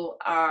people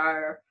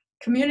are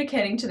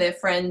communicating to their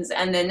friends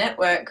and their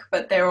network,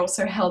 but they're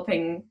also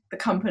helping the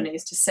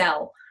companies to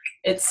sell.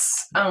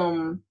 It's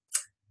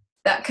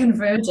that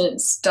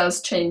convergence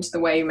does change the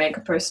way you make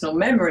a personal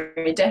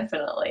memory,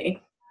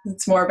 definitely.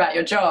 It's more about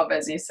your job,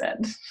 as you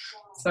said.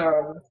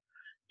 So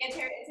And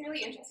Tara, it's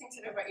really interesting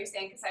sort of what you're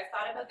saying, because I've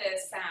thought about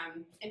this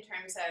in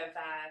terms of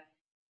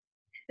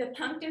the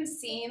punctum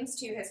seems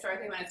to,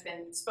 historically when it's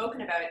been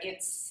spoken about,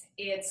 it's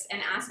an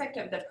aspect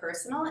of the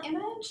personal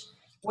image,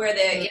 where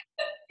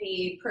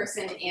the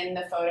person in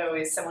the photo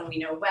is someone we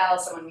know well,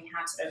 someone we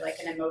have sort of like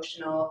an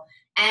emotional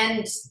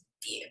and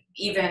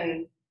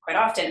even quite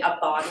often a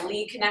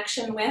bodily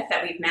connection with,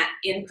 that we've met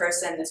in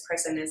person. This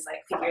person is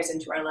like figures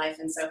into our life,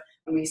 and so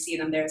when we see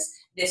them, there's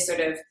this sort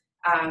of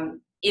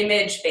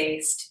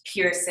image-based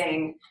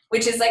piercing,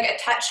 which is like a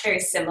touch very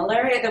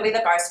similar. The way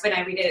that Barthes, when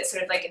I read it, it's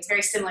sort of like, it's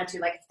very similar to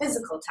like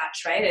physical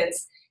touch, right?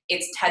 It's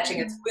touching,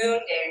 it's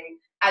wounding,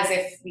 as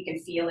if we can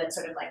feel it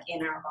sort of like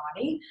in our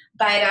body.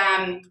 But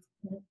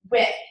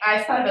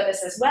I've thought about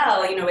this as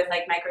well, you know, with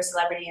like micro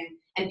celebrity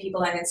and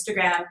people on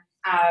Instagram,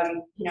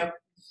 you know,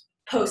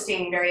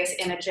 posting various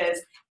images.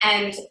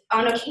 And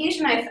on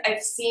occasion,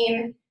 I've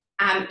seen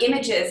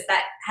images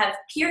that have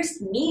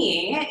pierced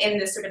me in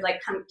this sort of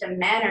like punctum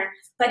manner,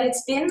 but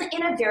it's been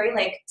in a very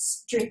like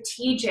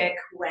strategic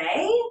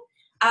way,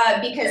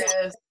 because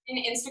in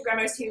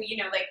Instagrammers who, you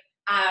know, like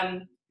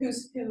who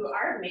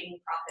are making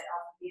profit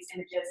off of these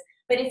images,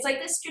 but it's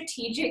like this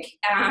strategic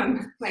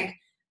like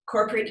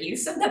corporate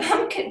use of the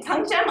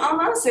punctum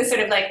almost. So sort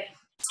of like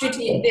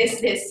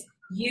this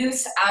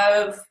use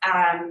of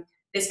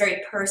this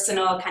very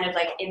personal kind of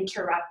like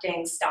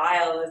interrupting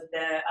style of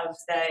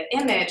the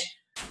image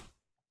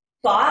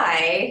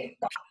by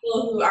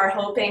people who are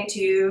hoping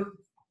to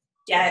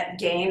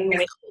gain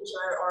wage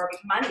or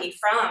money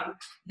from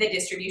the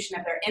distribution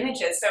of their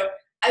images. So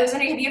I was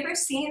wondering, have you ever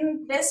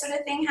seen this sort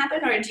of thing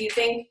happen, or do you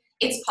think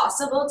it's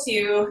possible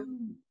to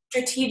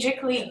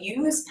strategically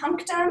use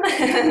punctum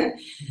in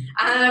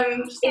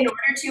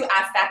order to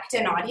affect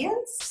an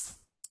audience?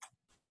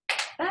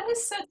 That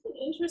is such an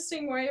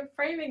interesting way of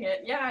framing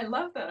it. Yeah, I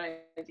love that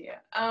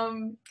idea.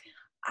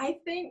 I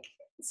think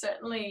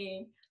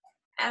certainly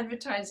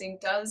advertising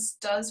does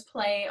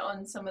play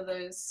on some of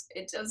those.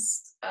 It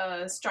does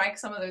strike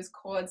some of those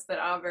chords that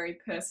are very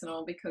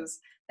personal, because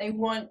they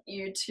want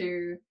you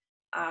to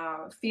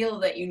feel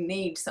that you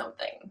need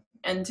something,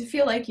 and to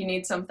feel like you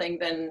need something,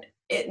 then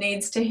it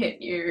needs to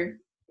hit you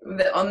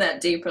on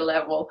that deeper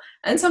level.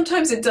 And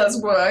sometimes it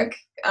does work,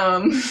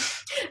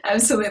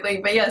 absolutely.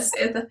 But yes,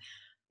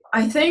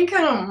 I think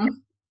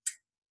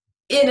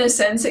in a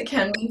sense it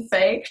can be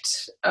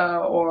faked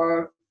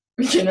or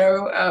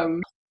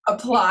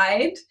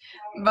applied,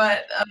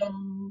 but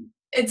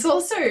it's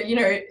also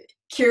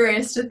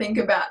curious to think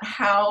about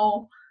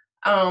how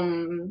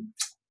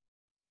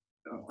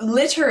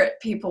literate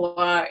people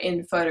are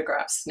in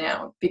photographs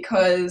now,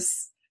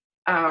 because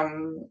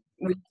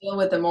we deal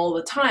with them all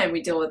the time.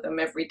 We deal with them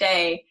every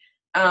day.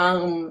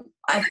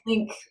 I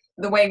think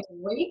the way we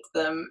read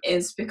them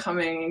is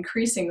becoming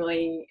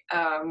increasingly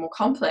more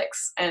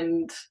complex,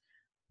 and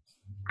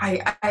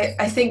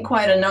I think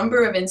quite a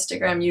number of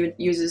Instagram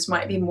users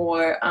might be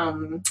more, I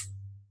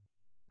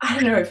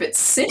don't know if it's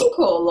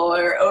cynical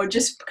or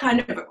just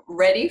kind of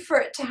ready for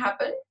it to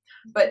happen.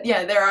 But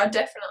yeah, there are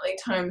definitely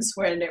times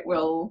when it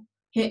will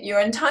hit you,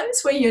 and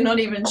times where you're not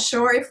even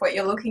sure if what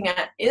you're looking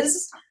at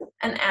is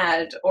an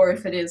ad or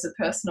if it is a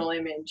personal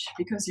image,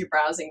 because you're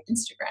browsing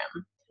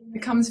Instagram. It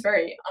becomes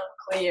very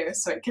unclear,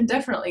 so it can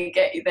definitely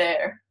get you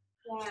there.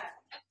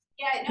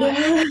 Yeah, no,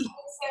 I was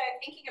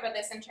thinking about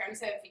this in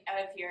terms of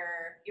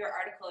your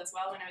article as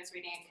well when I was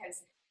reading it,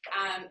 because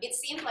it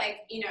seemed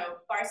like,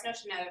 Barthes'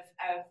 notion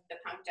of the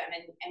punctum,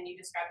 and you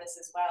describe this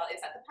as well,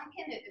 is that the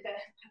punctum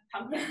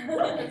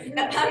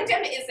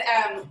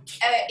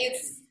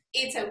is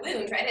it's a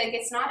wound, right? Like,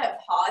 it's not a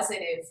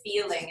positive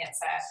feeling.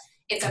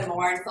 It's a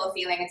mournful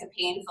feeling. It's a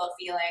painful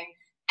feeling.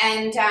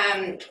 And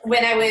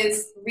when I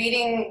was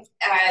reading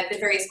the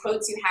various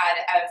quotes you had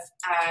of,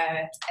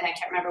 and I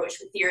can't remember which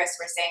theorists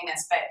were saying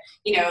this, but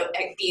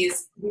like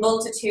these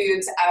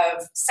multitudes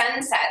of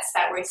sunsets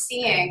that we're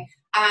seeing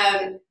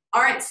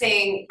aren't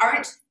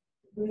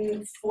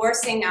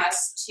forcing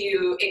us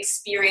to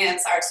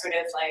experience our sort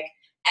of like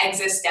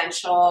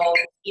existential,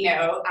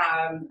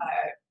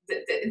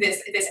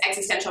 this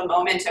existential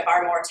moment of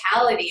our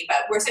mortality,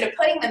 but we're sort of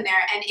putting them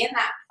there. And in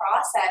that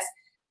process,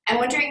 I'm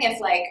wondering if,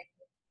 like,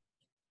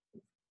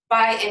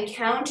 by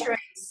encountering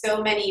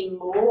so many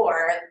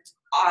more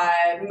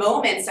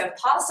moments of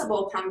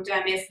possible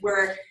punctum, if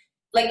we're,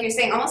 like you're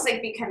saying, almost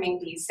like becoming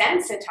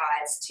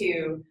desensitized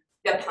to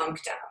the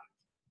punctum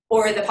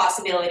or the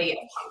possibility of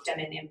punctum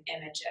in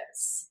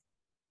images.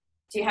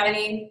 Do you have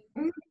any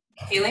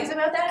feelings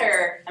about that,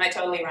 or am I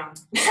totally wrong?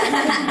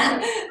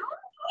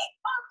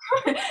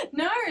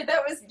 No,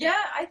 that was,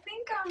 I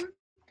think,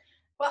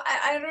 well,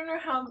 I don't know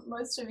how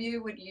most of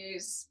you would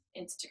use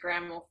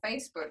Instagram or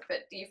Facebook,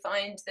 but do you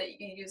find that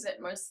you use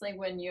it mostly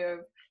when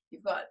you've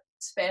got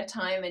spare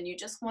time and you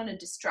just want to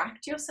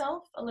distract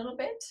yourself a little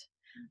bit?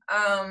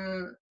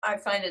 I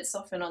find it's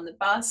often on the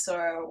bus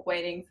or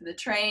waiting for the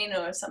train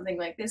or something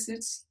like this.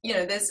 It's,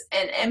 there's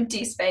an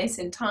empty space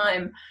in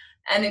time,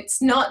 and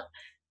it's not,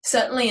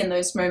 certainly in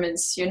those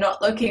moments, you're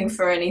not looking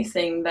for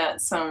anything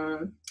that's,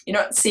 you're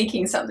not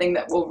seeking something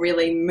that will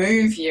really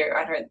move you,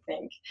 I don't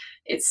think.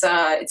 It's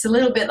a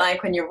little bit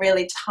like when you're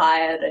really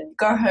tired and you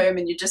go home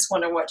and you just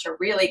want to watch a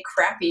really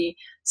crappy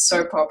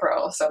soap opera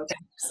or something.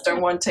 You just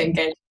don't want to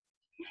engage.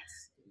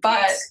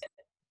 But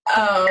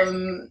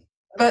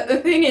the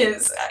thing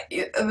is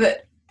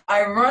that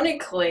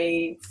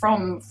ironically,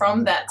 from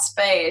that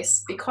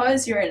space,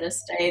 because you're in a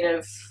state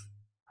of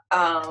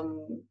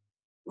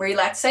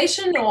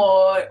relaxation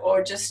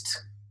or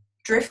just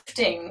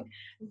drifting,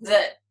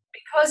 that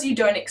because you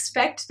don't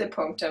expect the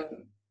punctum,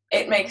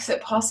 it makes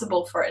it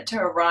possible for it to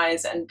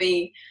arise and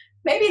be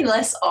maybe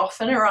less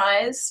often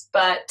arise,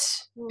 but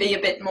be a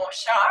bit more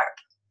sharp.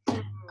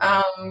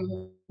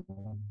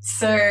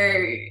 So,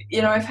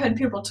 I've heard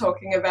people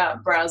talking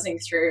about browsing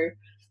through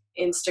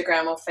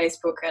Instagram or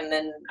Facebook, and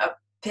then a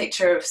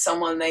picture of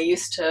someone they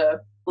used to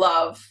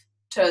love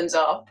turns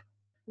up,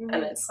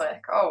 and it's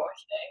like, oh,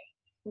 okay.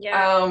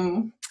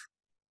 Yeah.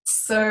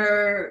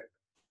 So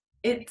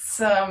it's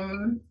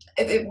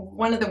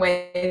one of the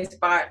ways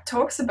Bart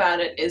talks about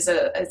it is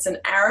it's an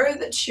arrow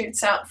that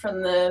shoots out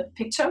from the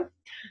picture.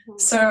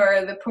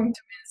 So the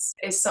punctum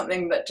is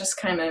something that just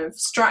kind of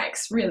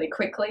strikes really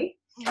quickly.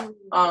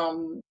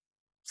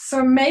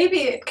 So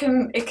maybe it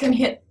can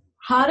hit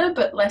harder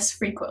but less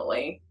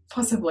frequently,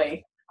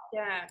 possibly.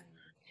 Yeah.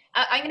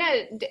 I'm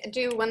going to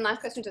do one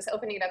last question, just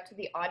opening it up to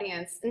the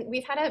audience. And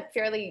we've had a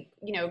fairly,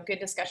 good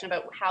discussion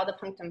about how the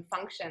punctum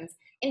functions.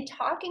 In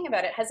talking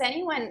about it, has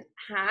anyone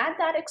had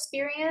that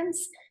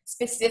experience,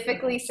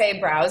 specifically, say,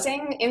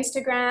 browsing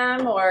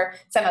Instagram or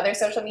some other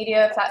social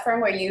media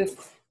platform where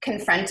you've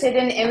confronted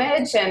an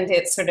image and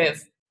it's sort of,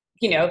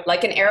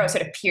 like an arrow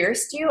sort of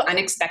pierced you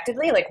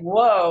unexpectedly? Like,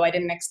 whoa, I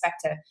didn't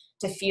expect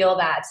to feel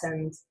that,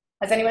 and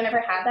Has anyone ever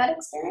had that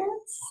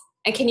experience?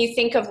 And can you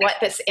think of what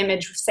this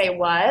image, say,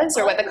 was,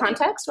 or what the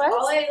context was?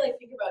 All I like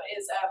think about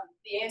is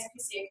the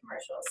ASPCA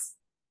commercials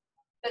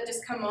that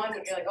just come on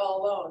when you're like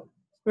all alone.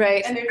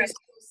 Right. And they're just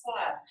so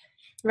sad.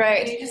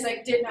 Right. And you just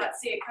like did not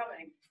see it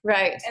coming.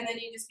 Right. And then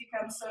you just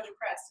become so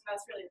depressed. And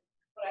that's really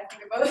what I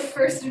think about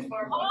first and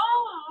foremost.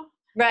 Oh.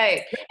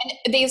 Right.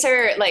 And these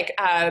are like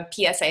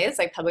PSAs,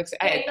 like public.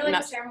 Yeah, you know,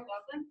 like Tara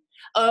McLennan?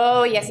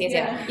 Oh, yes.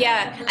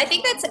 Yeah. I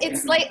think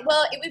it's like,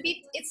 well,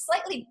 it's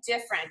slightly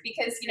different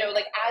because, you know,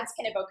 like ads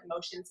can evoke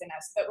emotions in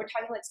us, but we're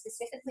talking like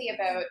specifically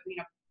about, you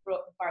know,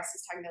 Barthes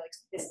is talking about like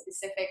this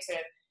specific sort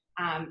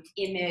of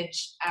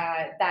image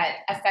that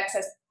affects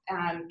us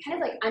kind of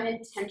like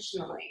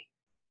unintentionally.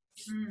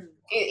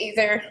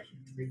 Either,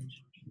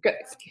 go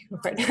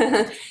for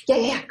it.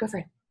 yeah, go for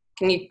it.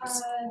 Can you?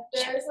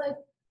 There's like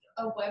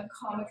a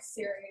webcomic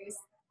series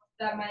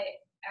that my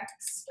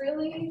ex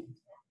really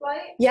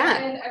liked. Yeah.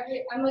 And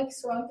I'm like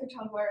scrolling through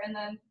Tumblr and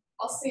then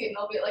I'll see it and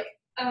I'll be like,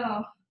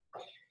 oh.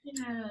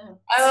 Yeah.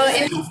 Oh,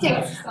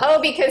 interesting. Oh,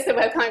 because the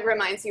webcomic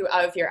reminds you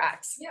of your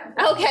ex. Yeah.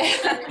 Okay.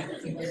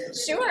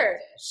 Sure.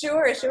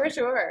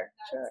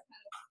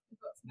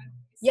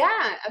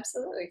 Yeah,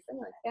 absolutely.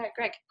 Yeah,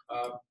 Greg.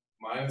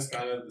 Mine is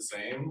kind of the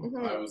same.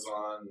 Mm-hmm.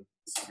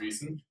 This is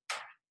recent.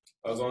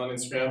 I was on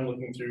Instagram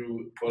looking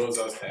through photos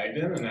I was tagged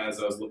in, and as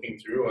I was looking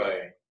through,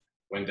 I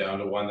went down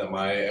to one that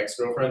my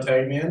ex-girlfriend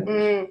tagged me in.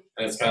 And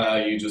it's kind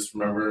of, you just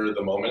remember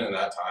the moment in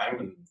that time,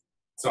 and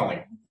it's not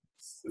like,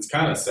 it's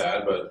kind of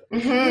sad, but yeah.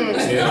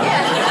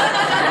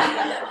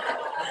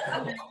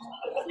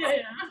 You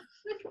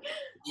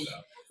know.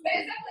 But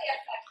it's definitely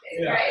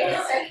effective, right?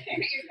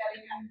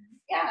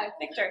 Yeah,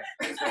 Victor.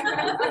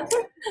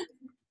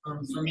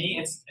 For me,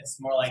 it's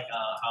more like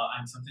how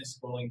I'm sometimes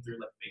scrolling through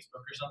like Facebook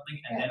or something,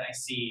 and then I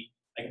see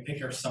like a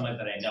picture of someone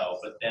that I know,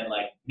 but then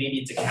like maybe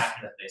it's a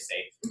caption that they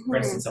say. For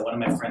instance, one of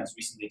my friends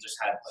recently just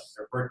had like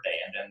their birthday,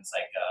 and then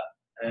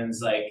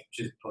it's like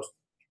just post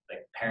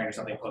like parent or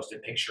something posted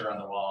a picture on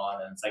the wall,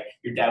 and then it's like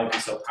your dad would be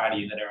so proud of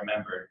you that I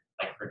remembered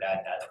like her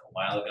dad died like a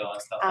while ago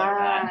and stuff like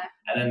that.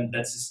 And then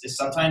that's just,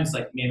 sometimes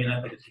like maybe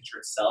not like the picture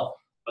itself,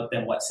 but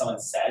then what someone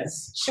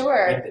says,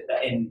 sure,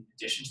 in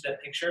addition to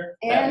that picture,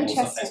 that will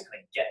sometimes kind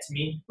of get to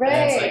me. Right.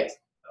 And it's like,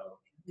 oh,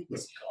 it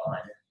was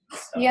gone.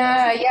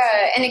 Yeah,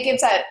 and it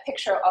gives that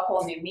picture a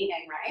whole new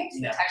meaning, right?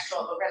 Yeah.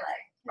 Textual overlay.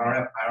 I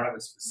don't have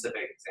a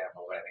specific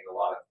example, but I think a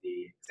lot of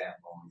the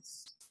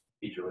examples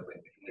feature with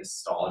like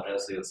nostalgia.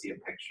 So you'll see a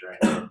picture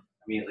and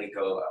immediately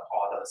go,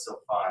 "Oh, that was so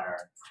fun," or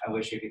 "I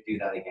wish I could do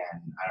that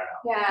again." I don't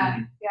know.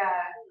 Yeah.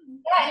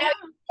 No,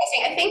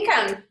 I think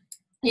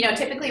you know,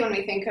 typically when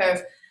we think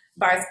of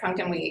Barthes'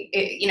 punctum,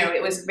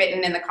 it was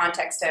written in the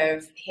context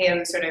of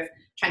him sort of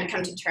trying to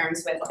come to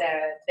terms with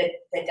the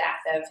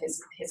death of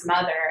his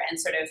mother and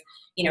sort of,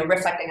 you know,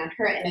 reflecting on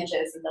her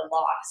images and the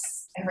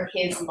loss, or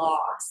his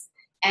loss.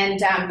 And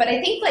but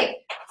I think like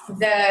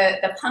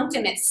the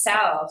punctum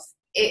itself,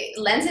 it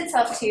lends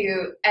itself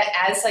to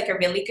as like a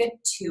really good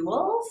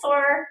tool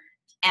for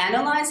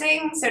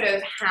analyzing sort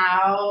of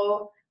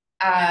how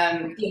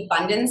the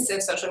abundance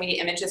of social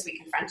media images we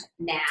confront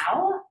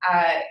now,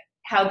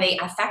 how they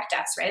affect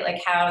us, right?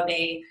 Like how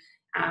they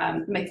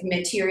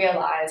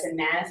materialize and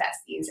manifest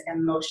these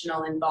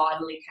emotional and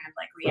bodily kind of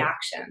like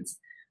reactions,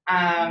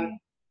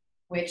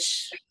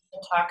 which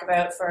we'll talk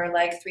about for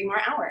like 3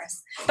 more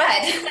hours.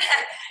 But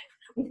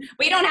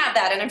we don't have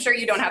that, and I'm sure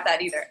you don't have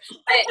that either.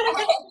 But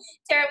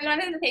Tara, we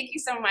wanted to thank you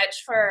so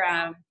much for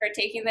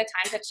taking the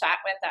time to chat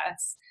with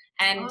us,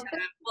 and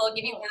we'll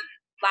give you one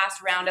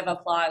last round of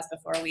applause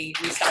before we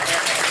stop there.